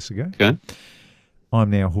 I'll give this a go. Okay. I'm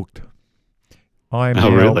now hooked. I am now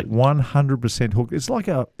really? 100% hooked. It's like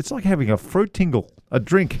having a fruit tingle, a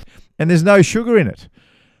drink, and there's no sugar in it.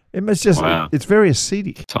 It must just it's very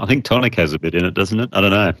acidic. I think tonic has a bit in it, doesn't it? I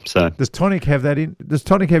don't know. So does tonic have that in? Does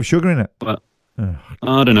tonic have sugar in it? Well,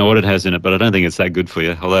 I don't know what it has in it, but I don't think it's that good for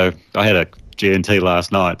you. Although I had a G&T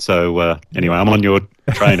last night, so anyway, I'm on your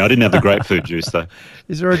train. I didn't have the grapefruit juice though.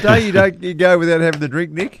 Is there a day you go without having the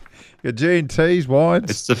drink, Nick? Your G&Ts, wines.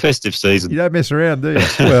 It's the festive season. You don't mess around, do you?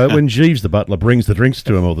 Well, when Jeeves the butler brings the drinks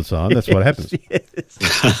to him all the time, that's what happens.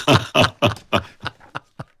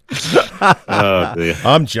 Oh dear.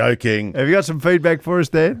 I'm joking. Have you got some feedback for us,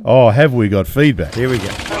 Dan? Oh, have we got feedback? Here we go.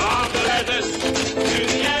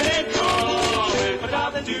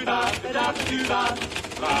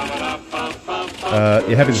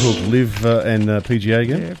 You're happy to talk LIV and PGA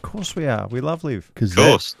again? Yeah, of course we are. We love LIV. Of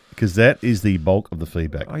course. Because that is the bulk of the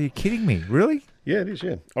feedback. Are you kidding me? Really? Yeah, it is,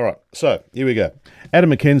 yeah. All right, so here we go. Adam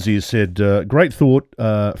McKenzie has said, great thought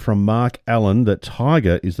from Mark Allen that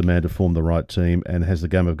Tiger is the man to form the right team and has the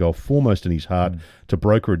game of golf foremost in his heart to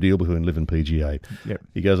broker a deal between LIV and PGA. Yep.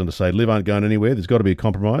 He goes on to say, LIV aren't going anywhere. There's got to be a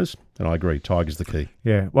compromise. And I agree, Tiger's the key.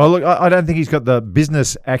 Yeah. Well, look, I don't think he's got the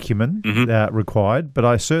business acumen required, but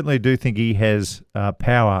I certainly do think he has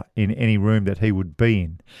power in any room that he would be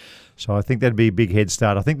in. So I think that'd be a big head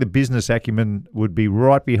start. I think the business acumen would be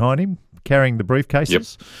right behind him, carrying the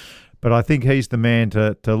briefcases. Yep. But I think he's the man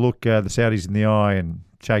to look the Saudis in the eye and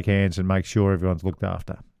shake hands and make sure everyone's looked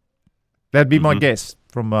after. That'd be my guess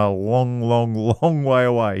from a long, long, long way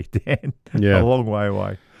away, Dan. Yeah. A long way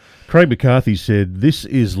away. Craig McCarthy said, this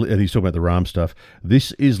is, and he's talking about the Rahm stuff,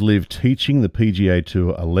 this is LIV teaching the PGA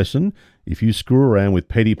Tour a lesson. If you screw around with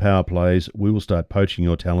petty power plays, we will start poaching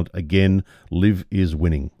your talent again. LIV is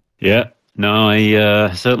winning. Yeah. No,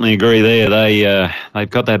 I certainly agree there. They've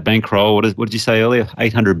got that bankroll. What did you say earlier?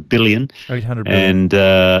 $800 billion. $800 billion. And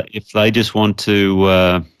if they just want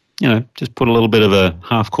to, just put a little bit of a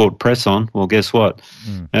half-court press on, well, guess what?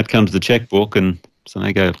 Out comes the checkbook, and so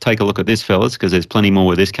they go, take a look at this, fellas, because there's plenty more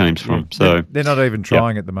where this came from. So they're not even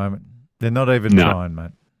trying at the moment. They're not even trying,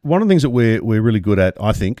 mate. One of the things that we're really good at,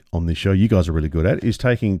 I think, on this show, you guys are really good at, is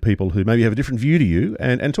taking people who maybe have a different view to you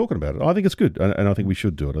and talking about it. I think it's good, and I think we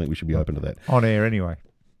should do it. I think we should be open to that. On air anyway.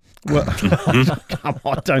 Well, come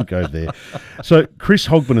on, don't go there. So Chris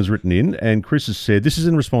Hogman has written in, and Chris has said, this is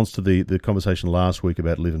in response to the conversation last week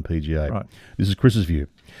about LIV and PGA. Right. This is Chris's view.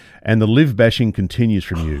 And the LIV bashing continues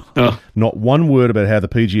from you. Not one word about how the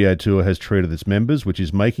PGA Tour has treated its members, which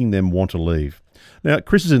is making them want to leave. Now,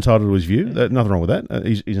 Chris is entitled to his view. Nothing wrong with that.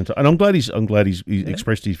 He's entitled, and I'm glad he's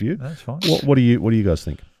expressed his view. That's fine. What do you guys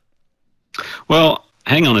think? Well,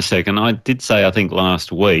 hang on a second. I did say, I think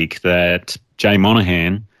last week, that Jay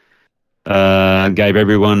Monahan gave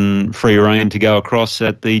everyone free rein to go across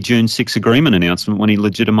at the June 6 agreement announcement when he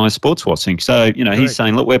legitimised sports watching. So, he's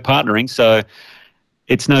saying, look, we're partnering. So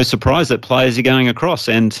it's no surprise that players are going across.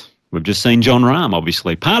 And we've just seen Jon Rahm,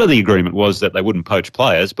 obviously. Part of the agreement was that they wouldn't poach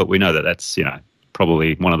players, but we know that that's,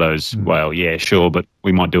 probably one of those, well, yeah, sure, but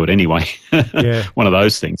we might do it anyway. Yeah. One of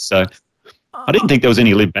those things. So I didn't think there was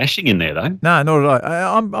any LIV bashing in there, though. No, not at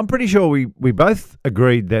all. I'm pretty sure we both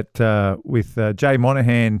agreed that with Jay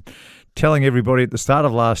Monahan telling everybody at the start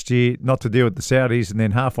of last year not to deal with the Saudis, and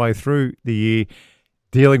then halfway through the year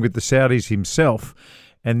dealing with the Saudis himself,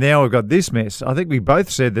 and now we've got this mess. I think we both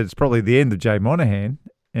said that it's probably the end of Jay Monahan.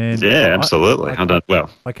 And yeah, absolutely.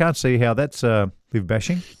 I can't see how that's LIV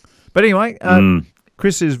bashing. But anyway,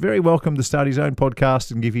 Chris is very welcome to start his own podcast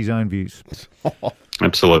and give his own views.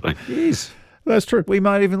 Absolutely. Yes. That's true. We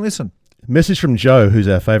might even listen. Message from Joe, who's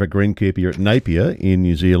our favourite greenkeeper at Napier in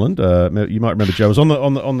New Zealand. You might remember Joe was on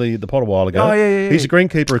the pod a while ago. Oh, yeah. He's a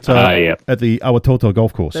greenkeeper at the Awatoto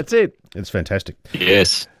golf course. That's it. It's fantastic.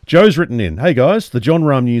 Yes. Joe's written in, hey guys, the Jon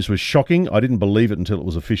Rahm news was shocking. I didn't believe it until it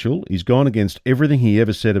was official. He's gone against everything he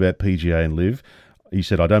ever said about PGA and LIV. He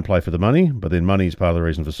said, I don't play for the money, but then money is part of the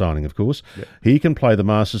reason for signing, of course. Yep. He can play the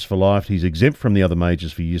Masters for life. He's exempt from the other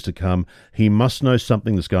majors for years to come. He must know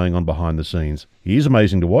something that's going on behind the scenes. He is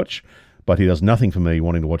amazing to watch, but he does nothing for me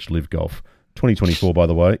wanting to watch LIV golf. 2024, by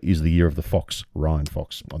the way, is the year of the Fox, Ryan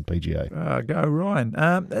Fox on PGA. Go Ryan.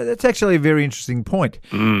 That's actually a very interesting point.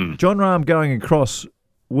 Jon Rahm going across,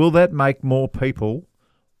 will that make more people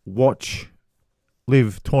watch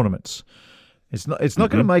LIV tournaments? It's not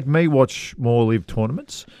going to make me watch more LIV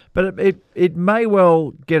tournaments, but it may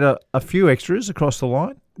well get a few extras across the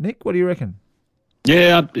line. Nick, what do you reckon?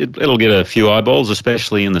 Yeah, it'll get a few eyeballs,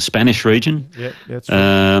 especially in the Spanish region. Yeah, that's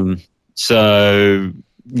right. So,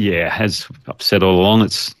 yeah, as I've said all along,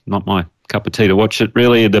 it's not my cup of tea to watch it.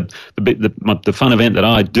 Really, the fun event that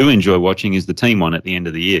I do enjoy watching is the team one at the end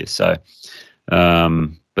of the year. So,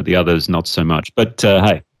 but the others not so much. But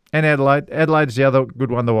hey. And Adelaide. Adelaide's the other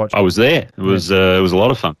good one to watch. I was there. It was a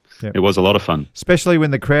lot of fun. It was a lot of fun. Especially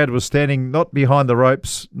when the crowd was standing not behind the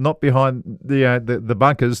ropes, not behind the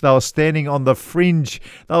bunkers. They were standing on the fringe.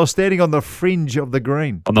 They were standing on the fringe of the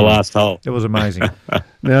green. On the last hole. It was amazing.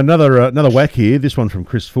 Now, another whack here. This one from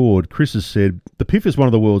Chris Ford. Chris has said, the PIF is one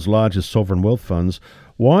of the world's largest sovereign wealth funds.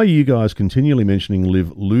 Why are you guys continually mentioning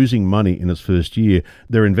LIV losing money in its first year?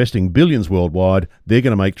 They're investing billions worldwide. They're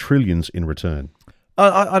going to make trillions in return.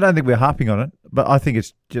 I don't think we're harping on it, but I think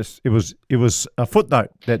it's just it was a footnote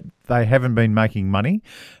that they haven't been making money.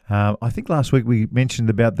 I think last week we mentioned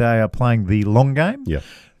about they are playing the long game. Yeah.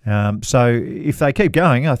 So if they keep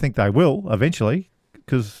going, I think they will eventually,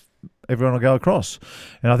 because everyone will go across,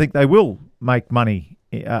 and I think they will make money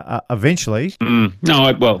eventually.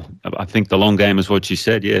 No, I think the long game is what you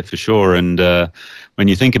said. Yeah, for sure. And when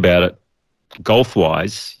you think about it,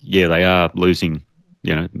 golf-wise, yeah, they are losing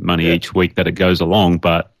money each week that it goes along,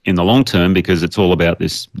 but in the long term, because it's all about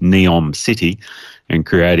this neon city and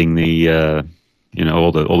creating the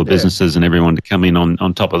all the businesses and everyone to come in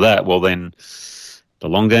on top of that, well then the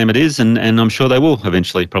long game it is, and I'm sure they will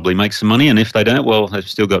eventually probably make some money, and if they don't, well, they've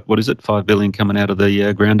still got, $5 billion coming out of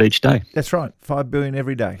the ground each day. That's right, $5 billion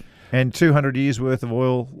every day, and 200 years worth of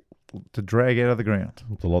oil to drag out of the ground.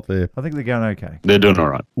 That's a lot there. I think they're going okay. They're doing all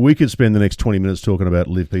right. We could spend the next 20 minutes talking about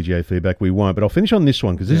LIV PGA feedback. We won't, but I'll finish on this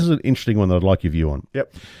one because this is an interesting one that I'd like your view on.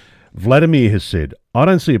 Yep. Vladimir has said, I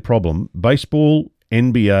don't see a problem. Baseball,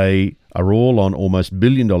 NBA are all on almost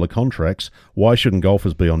billion-dollar contracts. Why shouldn't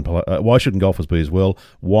golfers be as well?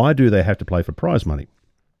 Why do they have to play for prize money?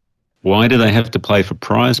 Why do they have to play for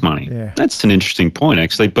prize money? Yeah. That's an interesting point,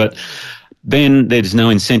 actually, but then there's no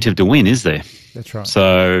incentive to win, is there? That's right.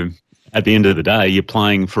 So at the end of the day, you're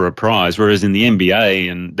playing for a prize, whereas in the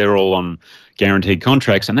NBA, and they're all on guaranteed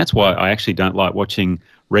contracts, and that's why I actually don't like watching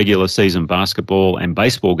regular season basketball and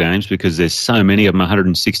baseball games, because there's so many of them,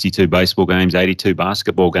 162 baseball games, 82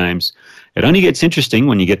 basketball games. It only gets interesting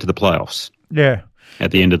when you get to the playoffs. Yeah.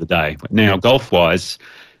 At the end of the day. Now, golf-wise,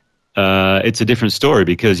 it's a different story,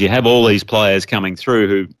 because you have all these players coming through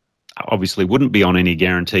who obviously wouldn't be on any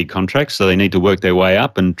guaranteed contracts, so they need to work their way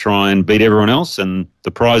up and try and beat everyone else, and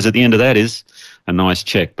the prize at the end of that is a nice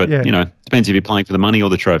check. But, depends if you're playing for the money or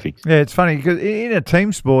the trophy. Yeah, it's funny, because in a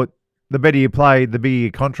team sport, the better you play, the bigger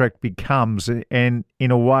your contract becomes, and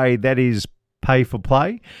in a way that is pay for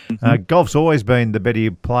play. Mm-hmm. Golf's always been the better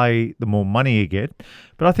you play, the more money you get.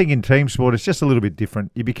 But I think in team sport, it's just a little bit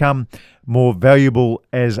different. You become more valuable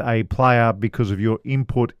as a player because of your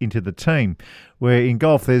input into the team, where in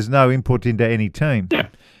golf, there's no input into any team,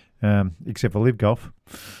 except for LIV Golf.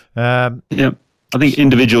 I think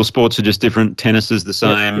individual sports are just different. Tennis is the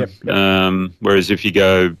same. Whereas if you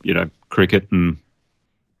go, cricket and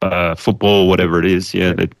football, whatever it is,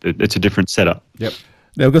 it's a different setup. Yep.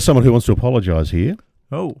 Now, we've got someone who wants to apologise here.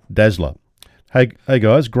 Oh. Dazzler. Hey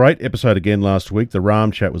guys, great episode again last week. The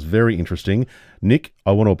Ram chat was very interesting. Nick,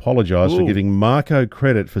 I want to apologise for giving Marco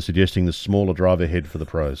credit for suggesting the smaller driver head for the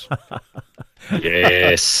pros.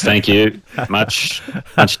 Yes, thank you. Much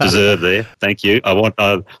deserved there. Thank you. I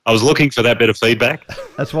was looking for that bit of feedback.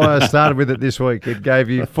 That's why I started with it this week. It gave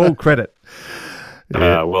you full credit.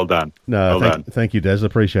 Well done. Thank you, Daz. I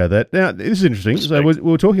appreciate that. Now, this is interesting. So we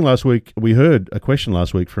were talking last week. We heard a question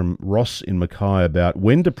last week from Ross in Mackay about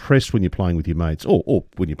when to press when you're playing with your mates, or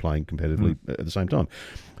when you're playing competitively at the same time.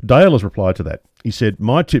 Dale has replied to that. He said,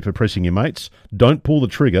 my tip for pressing your mates, don't pull the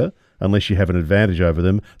trigger unless you have an advantage over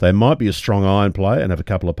them. They might be a strong iron player and have a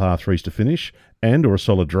couple of par threes to finish, or a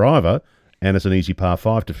solid driver, and it's an easy par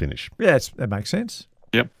five to finish. Yeah, that makes sense.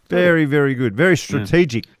 Yep. Very, very good. Very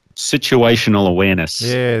strategic. Yeah. Situational awareness.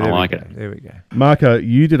 Yeah, I like it. There we go. Marco,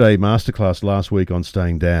 you did a masterclass last week on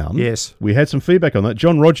staying down. Yes. We had some feedback on that.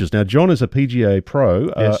 John Rogers. Now, John is a PGA pro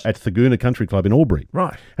at Thaguna Country Club in Albury.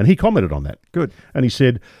 Right. And he commented on that. Good. And he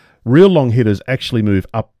said, real long hitters actually move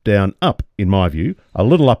up, down, up, in my view. A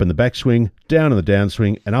little up in the backswing, down in the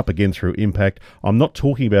downswing, and up again through impact. I'm not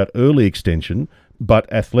talking about early extension,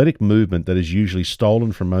 but athletic movement that is usually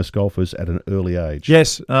stolen from most golfers at an early age.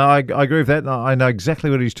 Yes, I agree with that. I know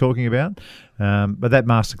exactly what he's talking about. But that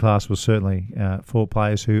masterclass was certainly for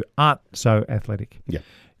players who aren't so athletic. Yeah.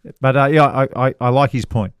 But, I like his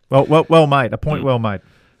point. Well made. A point well made.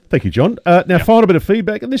 Thank you, John. Now, final bit of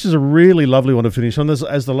feedback, and this is a really lovely one to finish on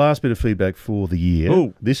as the last bit of feedback for the year.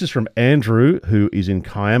 Ooh. This is from Andrew, who is in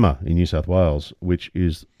Kiama in New South Wales, which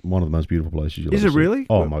is one of the most beautiful places you'll ever see. Is it really?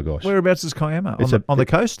 Oh, my gosh. Whereabouts is Kiama? On the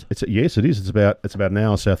coast? Yes, it is. It's about an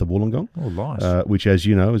hour south of Wollongong. Oh, nice. Which, as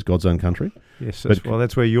you know, is God's own country. Yes,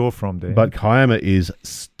 that's where you're from, Dan. But Kiama is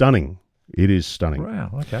stunning. It is stunning.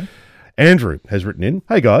 Wow, okay. Andrew has written in,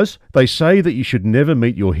 hey guys, they say that you should never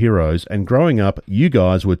meet your heroes, and growing up, you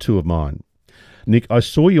guys were two of mine. Nick, I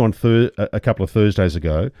saw you on a couple of Thursdays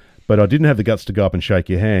ago, but I didn't have the guts to go up and shake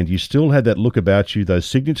your hand. You still had that look about you, those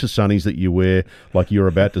signature sunnies that you wear like you're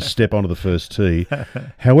about to step onto the first tee.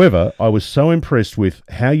 However, I was so impressed with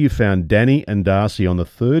how you found Danny and Darcy on the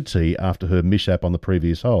third tee after her mishap on the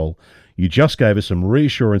previous hole. You just gave us some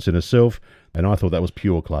reassurance in herself, and I thought that was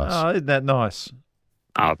pure class. Oh, isn't that nice?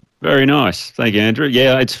 Oh, very nice. Thank you, Andrew.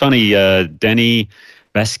 Yeah, it's funny, Danny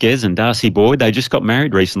Vasquez and Darcy Boyd, they just got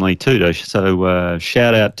married recently too, so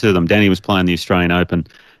shout out to them. Danny was playing the Australian Open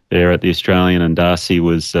there at the Australian, and Darcy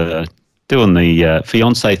was doing the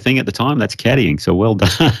fiance thing at the time. That's caddying, so well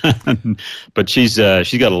done. But she's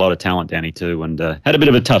got a lot of talent, Danny, too, and had a bit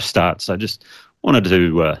of a tough start, so just wanted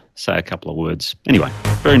to say a couple of words. Anyway,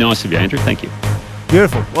 very nice of you, Andrew. Thank you.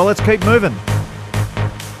 Beautiful. Well, let's keep moving.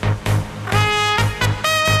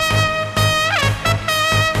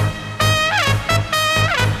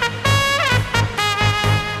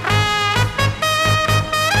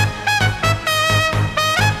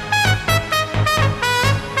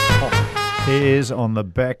 Hairs on the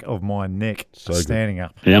back of my neck, standing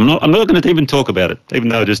up. Yeah, I'm not going to even talk about it, even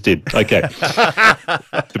though I just did. Okay.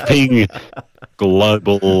 The Ping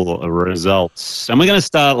global results. And we're going to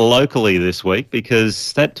start locally this week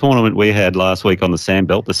because that tournament we had last week on the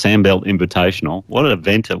Sandbelt, the Sandbelt Invitational, what an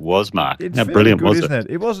event it was, Mark. It's how brilliant good, was isn't it?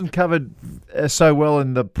 It wasn't covered so well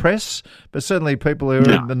in the press, but certainly people who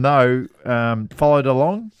are in the know followed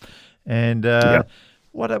along. And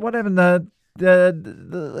what happened?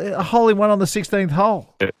 A hole in one on the 16th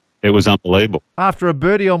hole. It was unbelievable. After a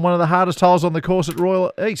birdie on one of the hardest holes on the course at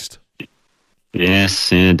Royal East. Yes,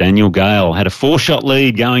 Daniel Gale had a 4-shot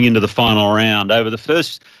lead going into the final round over the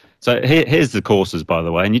first. So here's the courses, by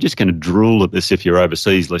the way, and you're just going to drool at this if you're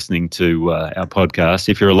overseas listening to our podcast.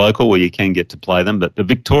 If you're a local, well, you can get to play them. But the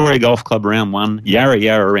Victoria Golf Club round 1, Yarra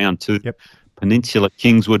Yarra round 2, Peninsula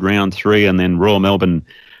Kingswood round 3, and then Royal Melbourne,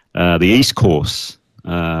 the East Course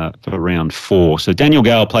for round 4. So Daniel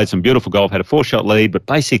Gale played some beautiful golf, had a 4-shot lead, but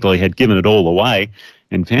basically had given it all away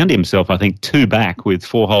and found himself, I think, 2 back with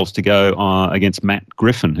 4 holes to go against Matt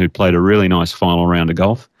Griffin, who played a really nice final round of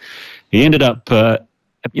golf. He ended up, do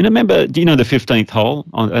you know the 15th hole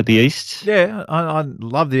at the East? Yeah, I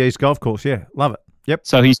love the East Golf Course. Yeah, love it. Yep.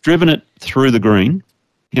 So he's driven it through the green,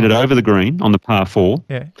 hit it over the green on the par 4.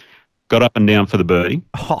 Yeah. Got up and down for the birdie.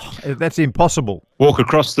 Oh, that's impossible. Walk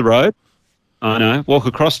across the road. I know. Walk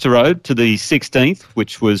across the road to the 16th,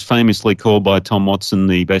 which was famously called by Tom Watson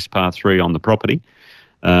the best par 3 on the property.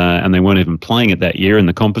 And they weren't even playing it that year in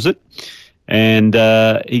the composite. And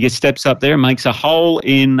he steps up there and makes a hole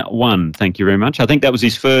in 1. Thank you very much. I think that was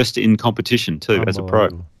his first in competition too as a pro.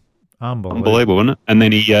 Unbelievable, wasn't it? And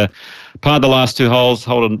then he parred the last 2 holes,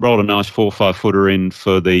 rolled a nice 4-5 footer in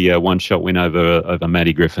for the 1-shot win over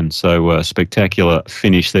Matty Griffin. So spectacular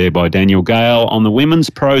finish there by Daniel Gale. On the women's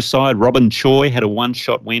pro side, Robin Choi had a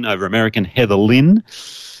 1-shot win over American Heather Lynn.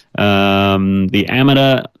 The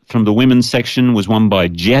amateur from the women's section was won by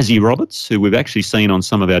Jazzy Roberts, who we've actually seen on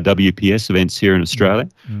some of our WPS events here in Australia.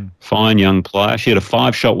 Fine young player. She had a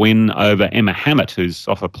 5-shot win over Emma Hammett, who's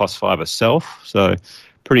off a +5 herself. So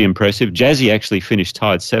pretty impressive. Jazzy actually finished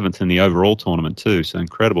tied 7th in the overall tournament too, so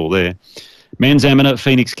incredible there. Men's amateur,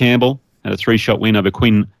 Phoenix Campbell, had a 3-shot win over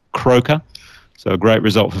Quinn Croker. So a great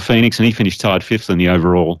result for Phoenix, and he finished tied 5th in the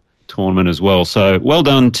overall tournament as well. So well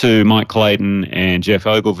done to Mike Clayton and Jeff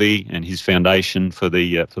Ogilvie and his foundation for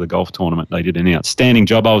the golf tournament. They did an outstanding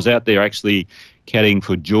job. I was out there actually caddying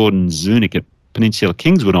for Jordan Zunick at Peninsula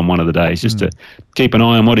Kingswood on one of the days just to keep an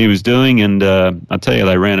eye on what he was doing, and I tell you,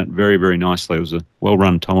 they ran it very, very nicely. It was a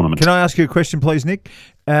well-run tournament. Can I ask you a question, please, Nick?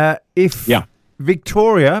 If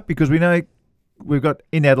Victoria, because we know we've got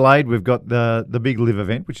in Adelaide, we've got the big LIV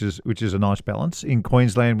event, which is a nice balance. In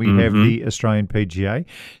Queensland, we have the Australian PGA.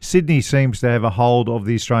 Sydney seems to have a hold of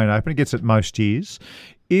the Australian Open. It gets it most years.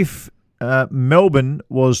 If Melbourne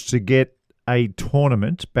was to get a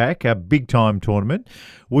tournament back, a big-time tournament,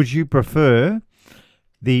 would you prefer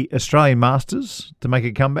the Australian Masters to make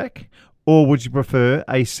a comeback, or would you prefer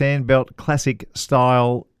a Sandbelt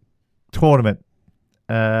Classic-style tournament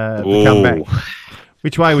to come back?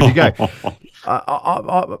 Which way would you go?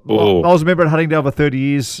 I was a member at Huntingdale for 30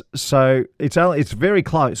 years, so it's very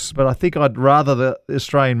close, but I think I'd rather the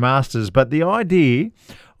Australian Masters. But the idea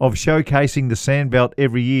of showcasing the Sandbelt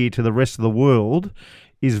every year to the rest of the world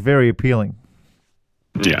is very appealing.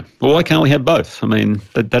 Yeah. Well, why can't we have both? I mean,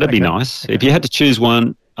 that'd be nice. Okay. If you had to choose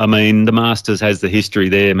one, I mean, the Masters has the history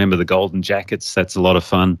there. Remember the Golden Jackets? That's a lot of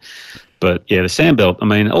fun. But yeah, the Sandbelt, I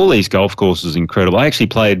mean, all these golf courses are incredible. I actually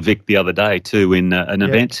played Vic the other day too in an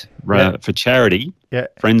event for charity. Yeah.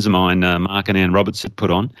 Friends of mine, Mark and Ann Roberts, had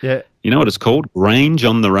put on. Yeah. You know what it's called? Range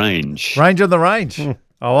on the Range. Range on the Range.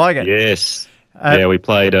 I like it. Yes. We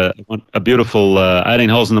played a beautiful 18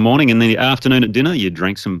 holes in the morning. In the afternoon at dinner, you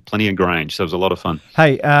drank plenty of Grange. So it was a lot of fun.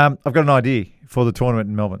 Hey, I've got an idea for the tournament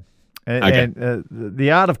in Melbourne. Okay. And the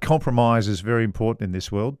art of compromise is very important in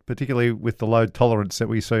this world, particularly with the low tolerance that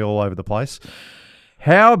we see all over the place.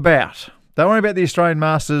 How about, don't worry about the Australian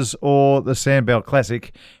Masters or the Sandbelt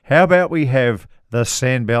Classic, how about we have the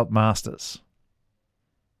Sandbelt Masters?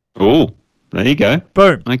 Oh, there you go.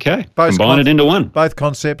 Boom. Okay. Combine it into one. Both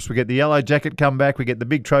concepts. We get the yellow jacket come back, we get the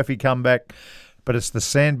big trophy come back, but it's the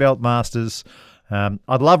Sandbelt Masters.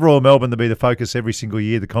 I'd love Royal Melbourne to be the focus every single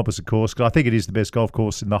year, the composite course, because I think it is the best golf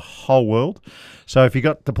course in the whole world. So if you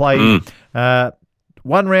got to play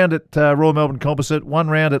one round at Royal Melbourne Composite, one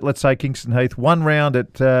round at, let's say, Kingston Heath, one round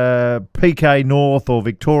at PK North or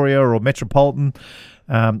Victoria or Metropolitan,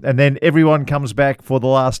 and then everyone comes back for the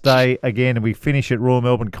last day again, and we finish at Royal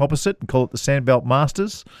Melbourne Composite and call it the Sandbelt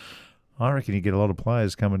Masters, I reckon you get a lot of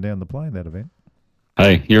players coming down the play in that event.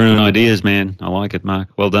 Hey, you're in ideas, man. I like it, Mark.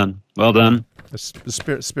 Well done. Well done. The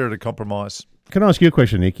spirit of compromise. Can I ask you a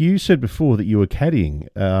question, Nick? You said before that you were caddying.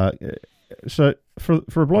 So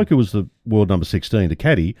for a bloke who was the world number 16 to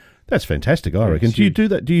caddy, that's fantastic, I reckon. Do you do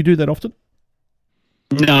that? Do you do that often?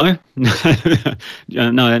 No,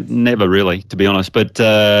 no, never really, to be honest. But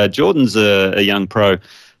Jordan's a young pro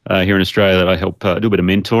here in Australia that I help do a bit of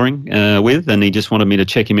mentoring with, and he just wanted me to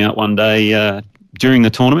check him out one day during the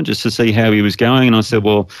tournament just to see how he was going. And I said,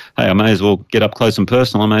 well, hey, I may as well get up close and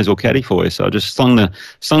personal. I may as well caddy for you. So I just slung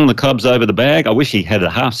the clubs over the bag. I wish he had a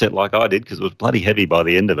half set like I did because it was bloody heavy by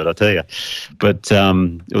the end of it, I tell you. But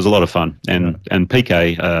it was a lot of fun. And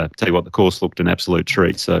PK, tell you what, the course looked an absolute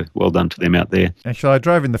treat. So well done to them out there. Actually, I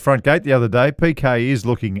drove in the front gate the other day. PK is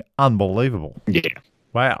looking unbelievable. Yeah.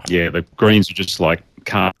 Wow. Yeah, the greens are just like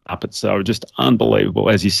carpets, so just unbelievable,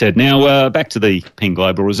 as you said. Now, back to the Ping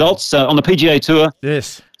Global results. On the PGA Tour,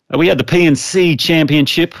 yes, we had the PNC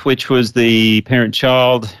Championship, which was the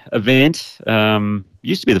parent-child event.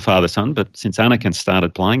 Used to be the father-son, but since Anakin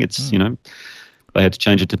started playing, it's, they had to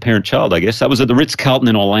change it to parent-child, I guess. That was at the Ritz-Carlton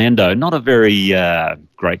in Orlando. Not a very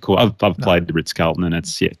great course. I've played the Ritz-Carlton, and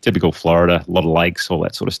it's typical Florida, a lot of lakes, all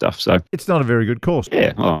that sort of stuff. So it's not a very good course.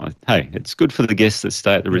 Yeah, well, hey, it's good for the guests that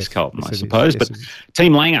stay at the Ritz-Carlton, I suppose. But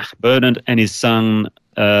Team Langer, Bernard and his son,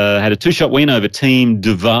 had a two-shot win over Team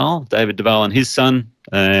Duval, David Duval and his son.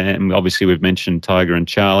 And obviously we've mentioned Tiger and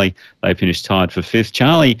Charlie. They finished tied for fifth.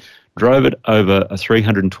 Charlie drove it over a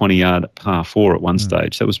 320-yard par four at one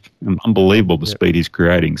stage. That was unbelievable, the speed he's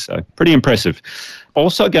creating. So pretty impressive.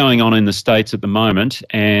 Also going on in the States at the moment,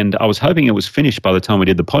 and I was hoping it was finished by the time we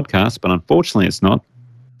did the podcast, but unfortunately it's not,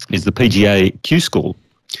 is the PGA Q School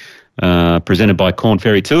presented by Corn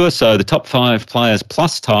Ferry Tour. So the top 5 players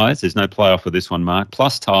plus ties, there's no playoff with this one, Mark,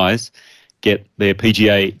 plus ties get their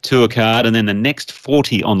PGA Tour card, and then the next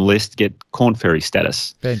 40 on the list get Corn Ferry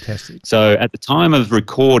status. Fantastic. So at the time of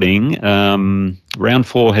recording, round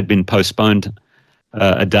 4 had been postponed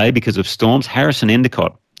a day because of storms. Harrison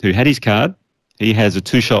Endicott, who had his card, he has a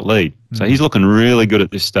 2-shot lead. So he's looking really good at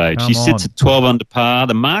this stage. He sits at 12 under par.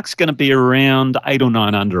 The mark's going to be around 8 or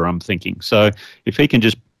 9 under, I'm thinking. So if he can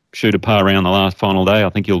just shoot a par around the last final day, I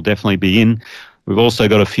think he'll definitely be in. We've also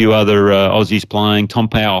got a few other Aussies playing. Tom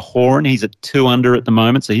Power Horan, he's at 2 under at the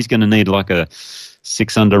moment, so he's going to need like a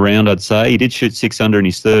 6 under round, I'd say. He did shoot 6 under in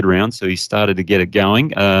his third round, so he started to get it going.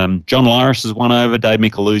 John Lyris is 1 over. Dave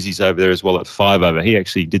Micheluzzi's over there as well at 5 over. He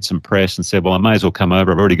actually did some press and said, well, I may as well come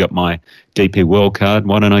over. I've already got my DP World card.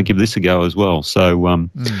 Why don't I give this a go as well? So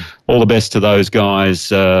all the best to those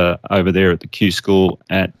guys over there at the Q School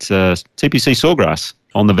at TPC Sawgrass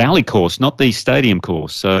on the Valley course, not the stadium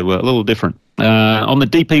course, so a little different. On the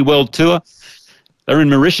DP World Tour, they're in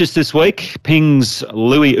Mauritius this week. Ping's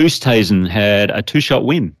Louis Oosthuizen had a 2-shot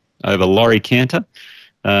win over Laurie Cantor.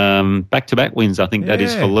 Back-to-back wins, I think that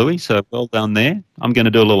is for Louis, so well done there. I'm going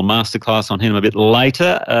to do a little masterclass on him a bit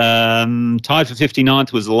later. Tied for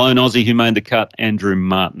 59th was the lone Aussie who made the cut, Andrew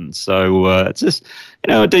Martin. So it's just,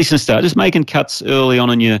 a decent start. Just making cuts early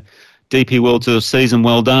on in your DP World Tour season,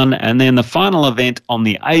 well done. And then the final event on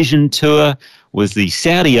the Asian Tour was the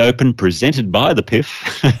Saudi Open presented by the PIF.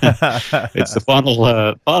 It's the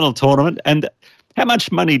final tournament. And how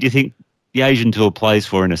much money do you think the Asian Tour plays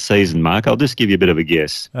for in a season, Mark? I'll just give you a bit of a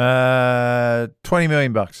guess. $20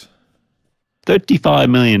 million. 30 $35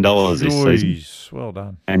 million this season. Well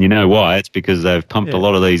done. And you know why? It's because they've pumped a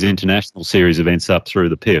lot of these international series events up through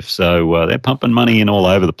the PIF. So they're pumping money in all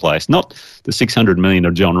over the place. Not the $600 million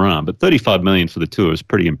of John Rahm, but $35 million for the tour is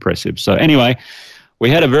pretty impressive. So anyway, we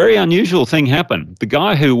had a very unusual thing happen. The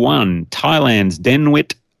guy who won Thailand's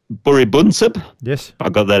Denwit Buribunsib, yes, I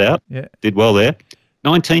got that out, did well there,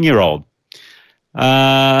 19-year-old.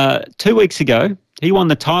 2 weeks ago, he won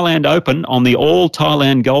the Thailand Open on the All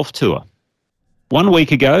Thailand Golf Tour. 1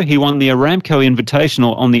 week ago, he won the Aramco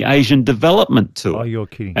Invitational on the Asian Development Tour. Oh, you're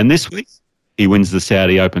kidding. And this week, he wins the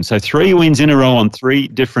Saudi Open. So 3 wins in a row on 3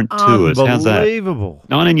 different tours. How's that? Unbelievable.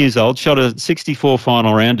 19 years old, shot a 64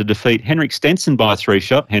 final round to defeat Henrik Stenson by a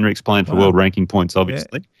 3-shot. Henrik's playing for world ranking points,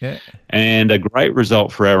 obviously. Yeah. And a great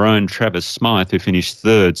result for our own Travis Smythe, who finished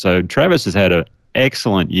third. So Travis has had an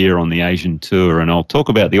excellent year on the Asian Tour, and I'll talk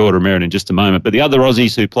about the Order of Merit in just a moment. But the other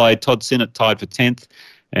Aussies who played, Todd Sinnott tied for 10th,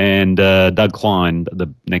 and Doug Klein, the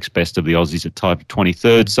next best of the Aussies, at tied for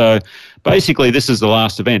 23rd. So basically, this is the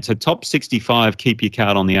last event. So top 65, keep your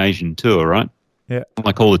card on the Asian Tour, right? Yeah.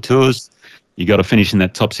 Like all the tours, you got to finish in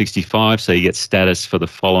that top 65, so you get status for the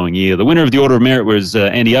following year. The winner of the Order of Merit was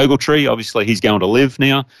Andy Ogletree. Obviously, he's going to LIV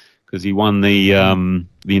now because he won the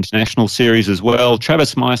international series as well.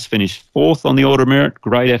 Travis Smythe finished 4th on the Order of Merit.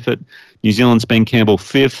 Great effort. New Zealand's Ben Campbell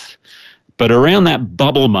 5th. But around that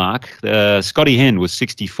bubble mark, Scotty Henn was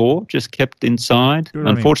 64, just kept inside.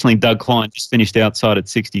 Unfortunately, Doug Klein just finished outside at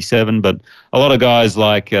 67. But a lot of guys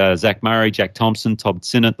like Zach Murray, Jack Thompson, Todd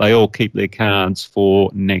Sinnott, they all keep their cards for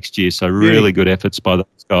next year. So really good efforts by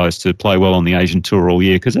those guys to play well on the Asian Tour all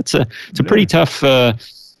year, because it's a pretty tough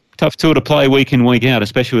tour to play week in, week out,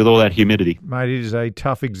 especially with all that humidity. Mate, it is a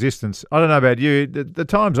tough existence. I don't know about you. The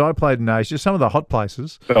times I played in Asia, some of the hot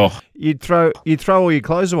places, you'd throw all your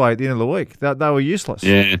clothes away at the end of the week. They were useless.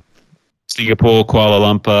 Yeah. Singapore, Kuala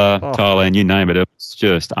Lumpur, Thailand, you name it. It's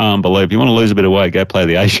just unbelievable. You want to lose a bit of weight, go play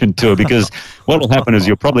the Asian Tour, because what will happen is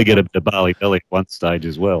you'll probably get a bit of Bali belly at one stage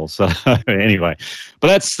as well. So anyway, but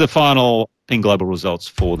that's the final Ping Global results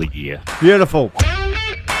for the year. Beautiful.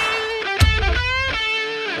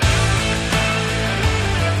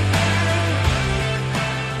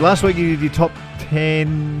 Last week you did your top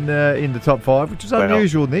 10 in the top 5, which is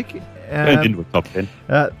unusual, Nick. Turned into a top 10.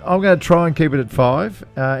 I'm going to try and keep it at 5.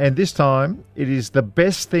 And this time it is the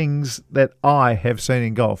best things that I have seen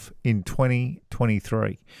in golf in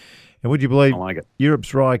 2023. And would you believe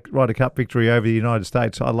Europe's Ryder Cup victory over the United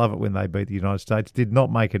States? I love it when they beat the United States. Did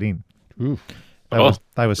not make it in. They were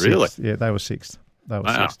really? 6th. Yeah, they were 6th. They were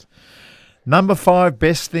 6th. Number 5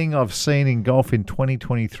 best thing I've seen in golf in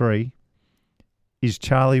 2023 is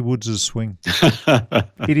Charlie Woods' swing.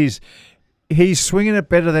 It is. He's swinging it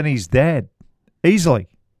better than his dad, easily.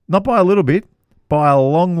 Not by a little bit, by a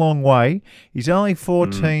long, long way. He's only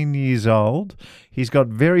 14 years old. He's got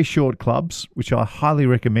very short clubs, which I highly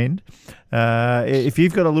recommend. If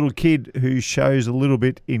you've got a little kid who shows a little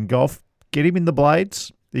bit in golf, get him in the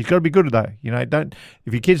blades. He's got to be good though. Don't.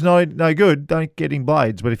 If your kid's no good, don't get him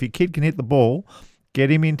blades. But if your kid can hit the ball, get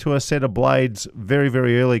him into a set of blades very,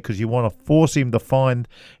 very early, because you want to force him to find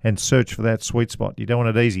and search for that sweet spot. You don't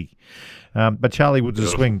want it easy. But Charlie Woods'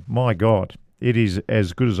 swing, my God, it is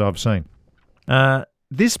as good as I've seen.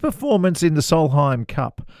 This performance in the Solheim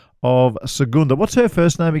Cup of Segunda. What's her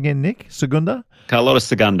first name again, Nick? Segunda? Carlota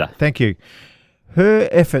Segunda. Thank you. Her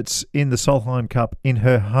efforts in the Solheim Cup in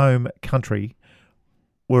her home country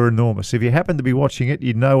were enormous. If you happen to be watching it,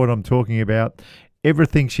 you know what I'm talking about.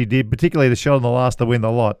 Everything she did, particularly the shot on the last to win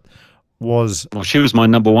the lot, was... Well, she was my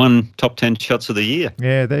number 1 top 10 shots of the year.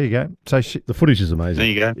 Yeah, there you go. So the footage is amazing. There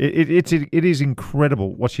you go. It is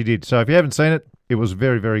incredible what she did. So if you haven't seen it, it was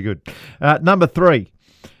very, very good. Number 3,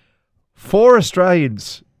 4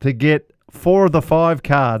 Australians to get 4 of the 5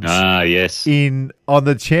 cards. Yes. On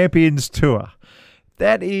the Champions Tour.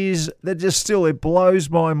 That just still, it blows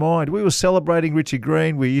my mind. We were celebrating Richard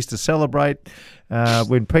Green. We used to celebrate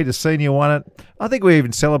when Peter Senior won it. I think we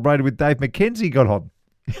even celebrated with Dave McKenzie got on.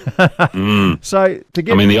 So to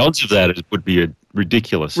get, the odds of that would be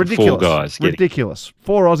ridiculous. 4 guys. Ridiculous.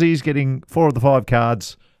 4 Aussies getting 4 of the 5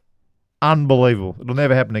 cards. Unbelievable. It'll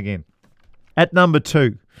never happen again. At number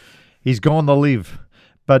 2, he's gone the LIV.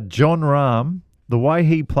 But John Rahm, the way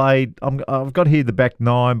he played, I've got here the back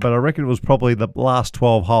 9, but I reckon it was probably the last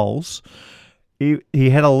 12 holes. He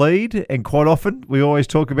had a lead, and quite often we always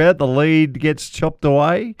talk about the lead gets chopped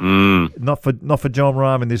away. Not for John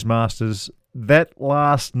Rahm in this Masters. That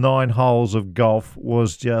last 9 holes of golf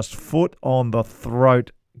was just foot on the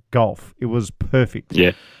throat golf. It was perfect.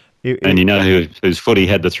 Yeah. And you know whose foot he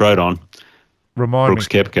had the throat on? Remind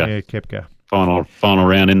Brooks me. Koepka. Yeah, Koepka. final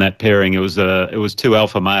round in that pairing. It was two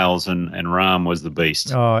alpha males, and Rahm was the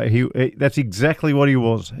beast. Oh, that's exactly what he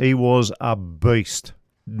was. He was a beast.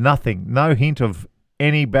 Nothing, no hint of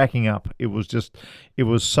any backing up. It was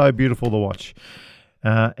so beautiful to watch.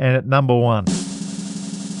 And at number one,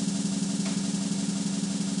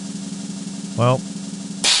 well,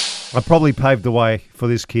 I probably paved the way for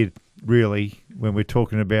this kid, really, when we're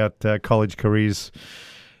talking about college careers,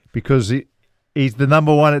 because he's the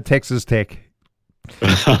number one at Texas Tech.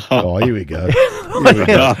 Oh, here we go.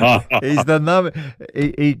 He's the number.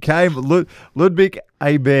 He came Ludwig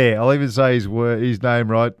Aber. I'll even say his name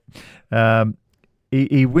right.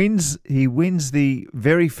 He wins the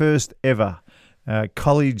very first ever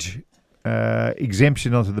college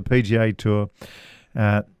exemption onto the PGA Tour.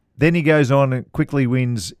 Then he goes on and quickly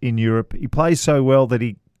wins in Europe. He plays so well that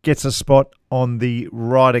he gets a spot on the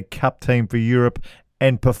Ryder Cup team for Europe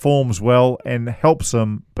and performs well and helps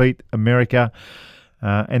them beat America.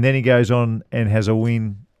 And then he goes on and has a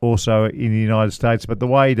win also in the United States. But the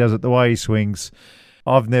way he does it, the way he swings,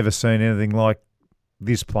 I've never seen anything like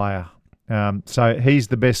this player. So he's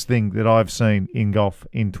the best thing that I've seen in golf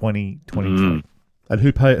in 2023. And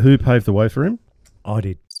who paved the way for him? I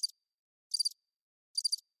did.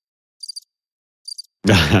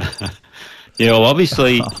 Yeah, well,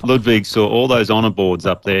 obviously, Ludwig saw all those honour boards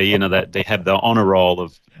up there, that they have the honour roll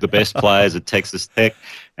of the best players at Texas Tech,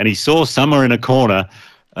 and he saw somewhere in a corner...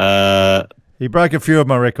 he broke a few of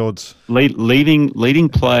my records. Leading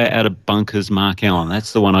player out of bunkers, Mark Allen.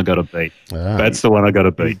 That's the one I got to beat. That's the one I got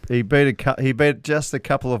to beat. He beat just a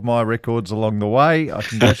couple of my records along the way. I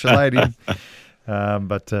congratulate him.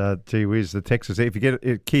 But gee whiz, the Texas. If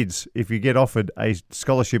you get offered a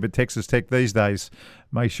scholarship at Texas Tech these days,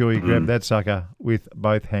 make sure you grab that sucker with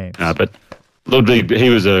both hands. But Ludwig, he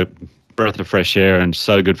was a breath of fresh air and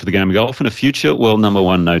so good for the game of golf and a future world number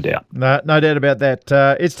one, no doubt. No doubt about that.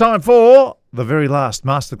 It's time for the very last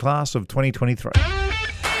masterclass of 2023.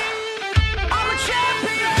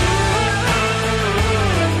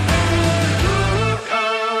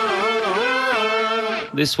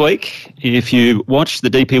 This week, if you watch the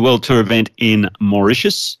DP World Tour event in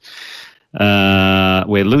Mauritius,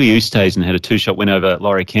 where Louis Oosthuizen had a two-shot win over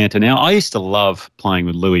Laurie Cantor. Now, I used to love playing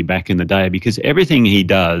with Louis back in the day because everything he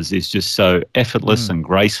does is just so effortless and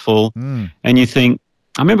graceful. And you think,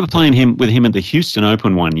 I remember playing with him at the Houston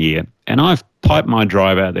Open one year, and I've piped my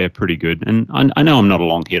drive out there pretty good. And I know I'm not a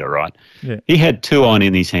long hitter, right? Yeah. He had 2-iron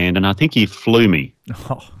in his hand, and I think he flew me.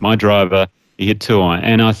 My driver, he hit 2-iron.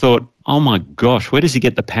 And I thought, oh my gosh, where does he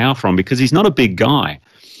get the power from? Because he's not a big guy.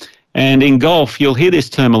 And in golf, you'll hear this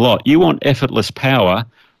term a lot. You want effortless power.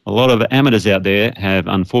 A lot of amateurs out there have,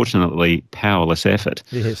 unfortunately, powerless effort.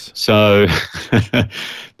 Yes. So,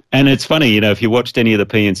 and it's funny, if you watched any of the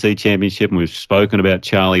PNC Championship, and we've spoken about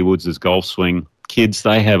Charlie Woods' golf swing, kids,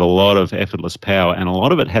 they have a lot of effortless power, and a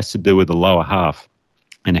lot of it has to do with the lower half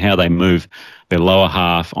and how they move their lower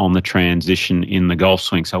half on the transition in the golf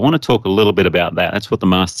swing. So I want to talk a little bit about that. That's what the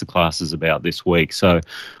masterclass is about this week. So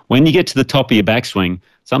when you get to the top of your backswing,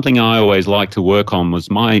 something I always like to work on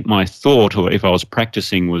was my thought, or if I was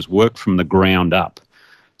practicing, was work from the ground up.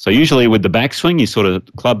 So usually with the backswing, you sort of,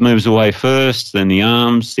 club moves away first, then the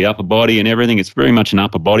arms, the upper body and everything. It's very much an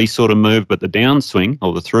upper body sort of move, but the downswing,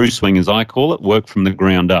 or the through swing as I call it, work from the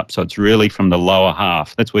ground up. So it's really from the lower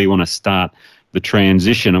half. That's where you want to start the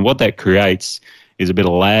transition. And what that creates is a bit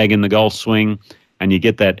of lag in the golf swing, and you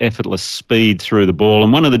get that effortless speed through the ball.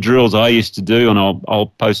 And one of the drills I used to do, and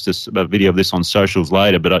I'll post a video of this on socials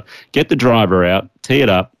later, but I get the driver out, tee it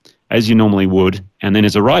up, as you normally would, and then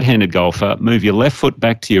as a right-handed golfer, move your left foot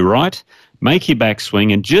back to your right, make your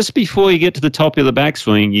backswing, and just before you get to the top of the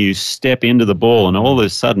backswing, you step into the ball, and all of a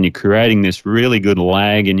sudden you're creating this really good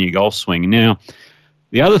lag in your golf swing. Now,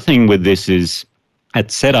 the other thing with this is, at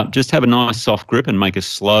setup, just have a nice soft grip and make a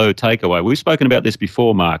slow takeaway. We've spoken about this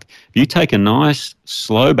before, Mark. If you take a nice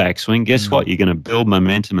slow backswing, guess what? You're going to build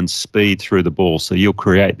momentum and speed through the ball, so you'll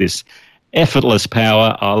create this effortless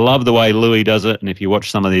power. I love the way Louis does it, and if you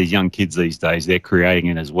watch some of these young kids these days, they're creating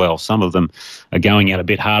it as well. Some of them are going out a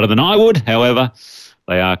bit harder than I would. However,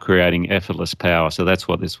 they are creating effortless power, so that's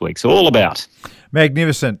what this week's all about.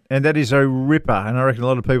 Magnificent, and that is a ripper, and I reckon a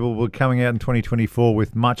lot of people will be coming out in 2024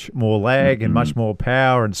 with much more lag and much more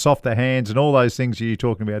power and softer hands and all those things you're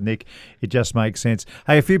talking about, Nick. It just makes sense.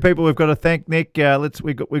 Hey, a few people we've got to thank, Nick.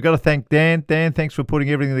 We've got to thank Dan. Dan, thanks for putting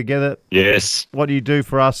everything together. Yes. What you do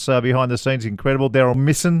for us behind the scenes is incredible. Daryl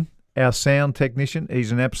Misson, our sound technician,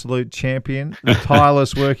 he's an absolute champion. The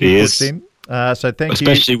tireless work he puts in. So thank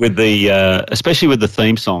especially you. with the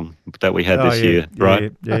theme song that we had this year,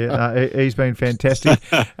 right? Yeah. He's been fantastic.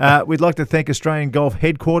 We'd like to thank Australian Golf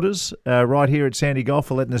Headquarters right here at Sandy Golf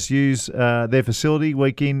for letting us use their facility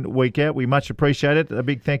week in, week out. We much appreciate it. A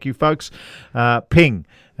big thank you, folks. Ping.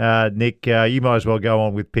 Nick, you might as well go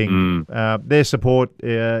on with Ping. Their support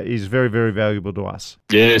is very, very valuable to us.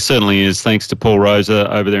 Yeah, it certainly is. Thanks to Paul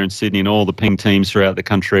Rosa over there in Sydney and all the Ping teams throughout the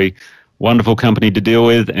country. Wonderful company to deal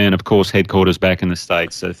with, and of course headquarters back in the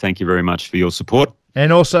States. So thank you very much for your support.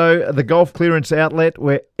 And also the Golf Clearance Outlet,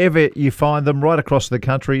 wherever you find them, right across the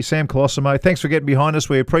country. Sam Colosimo, thanks for getting behind us.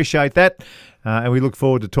 We appreciate that, and we look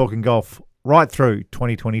forward to talking golf right through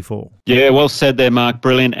 2024. Yeah, well said there, Mark.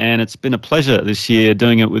 Brilliant, and it's been a pleasure this year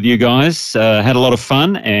doing it with you guys. Had a lot of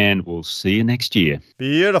fun, and we'll see you next year.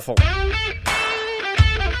 Beautiful.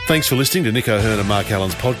 Thanks for listening to Nick O'Hearn and Mark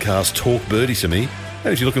Allen's podcast, Talk Birdie to Me.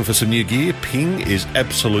 And if you're looking for some new gear, Ping is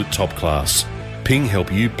absolute top class. Ping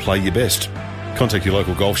help you play your best. Contact your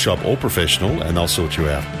local golf shop or professional and they'll sort you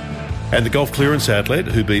out. And the Golf Clearance Outlet,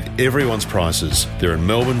 who beat everyone's prices. They're in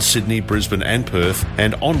Melbourne, Sydney, Brisbane and Perth,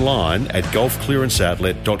 and online at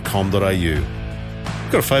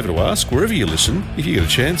golfclearanceoutlet.com.au. Got a favour to ask, wherever you listen, if you get a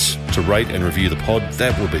chance to rate and review the pod,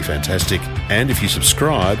 that would be fantastic. And if you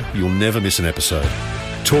subscribe, you'll never miss an episode.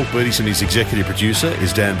 Talk Birdie to Me's executive producer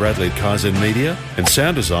is Dan Bradley at Kaizen Media, and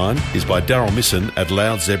sound design is by Daryl Misson at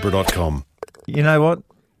loudzebra.com. You know what?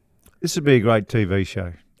 This would be a great TV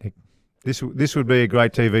show. This would be a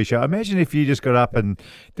great TV show. Imagine if you just got up and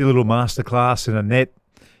did a little masterclass in a net,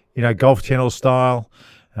 Golf Channel style.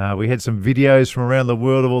 We had some videos from around the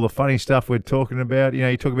world of all the funny stuff we're talking about.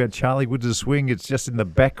 You talk about Charlie Woods' swing. It's just in the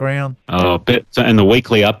background. Oh, and the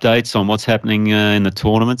weekly updates on what's happening in the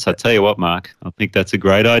tournaments. I tell you what, Mark, I think that's a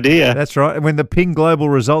great idea. That's right. And when the Ping Global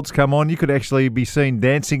results come on, you could actually be seen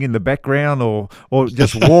dancing in the background or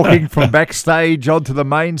just walking from backstage onto the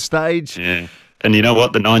main stage. Yeah. And you know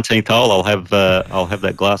what? The 19th hole, I'll have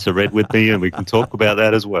that glass of red with me, and we can talk about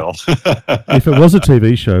that as well. If it was a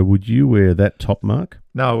TV show, would you wear that top, Mark?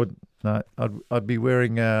 No, I wouldn't. No, I'd be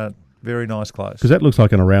wearing very nice clothes. Because that looks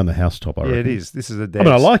like an around the house top. I reckon. It is. This is a dad's.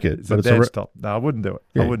 I like it, but it's a dad's top. No, I wouldn't do it.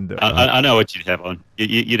 Yeah. I wouldn't do it. I know what you'd have on.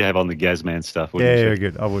 You'd have on the Gazman stuff, wouldn't you? Yeah, very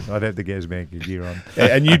good. I would. I'd have the Gazman gear on.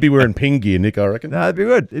 And you'd be wearing Ping gear, Nick, I reckon. No, it'd be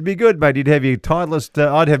good. It'd be good, mate. You'd have your Titleist.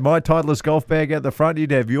 I'd have my Titleist golf bag out the front. You'd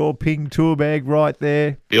have your Ping tour bag right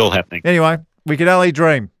there. Be all happening. Anyway, we can only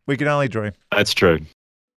dream. We can only dream. That's true.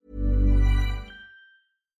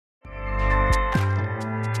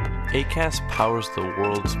 Acast powers the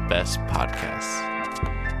world's best podcasts.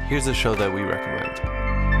 Here's a show that we recommend.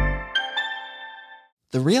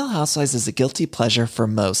 The Real Housewives is a guilty pleasure for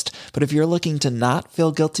most, but if you're looking to not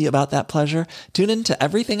feel guilty about that pleasure, tune in to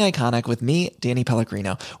Everything Iconic with me, Danny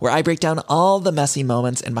Pellegrino, where I break down all the messy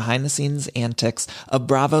moments and behind-the-scenes antics of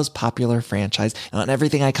Bravo's popular franchise. And on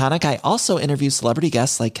Everything Iconic, I also interview celebrity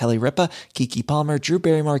guests like Kelly Ripa, Keke Palmer, Drew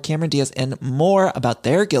Barrymore, Cameron Diaz, and more about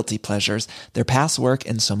their guilty pleasures, their past work,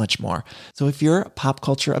 and so much more. So if you're pop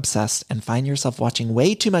culture obsessed and find yourself watching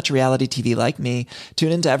way too much reality TV like me,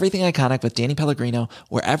 tune in to Everything Iconic with Danny Pellegrino,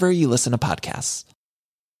 wherever you listen to podcasts.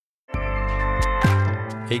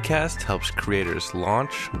 Acast helps creators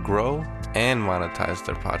launch, grow, and monetize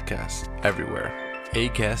their podcasts everywhere.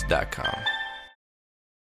 Acast.com.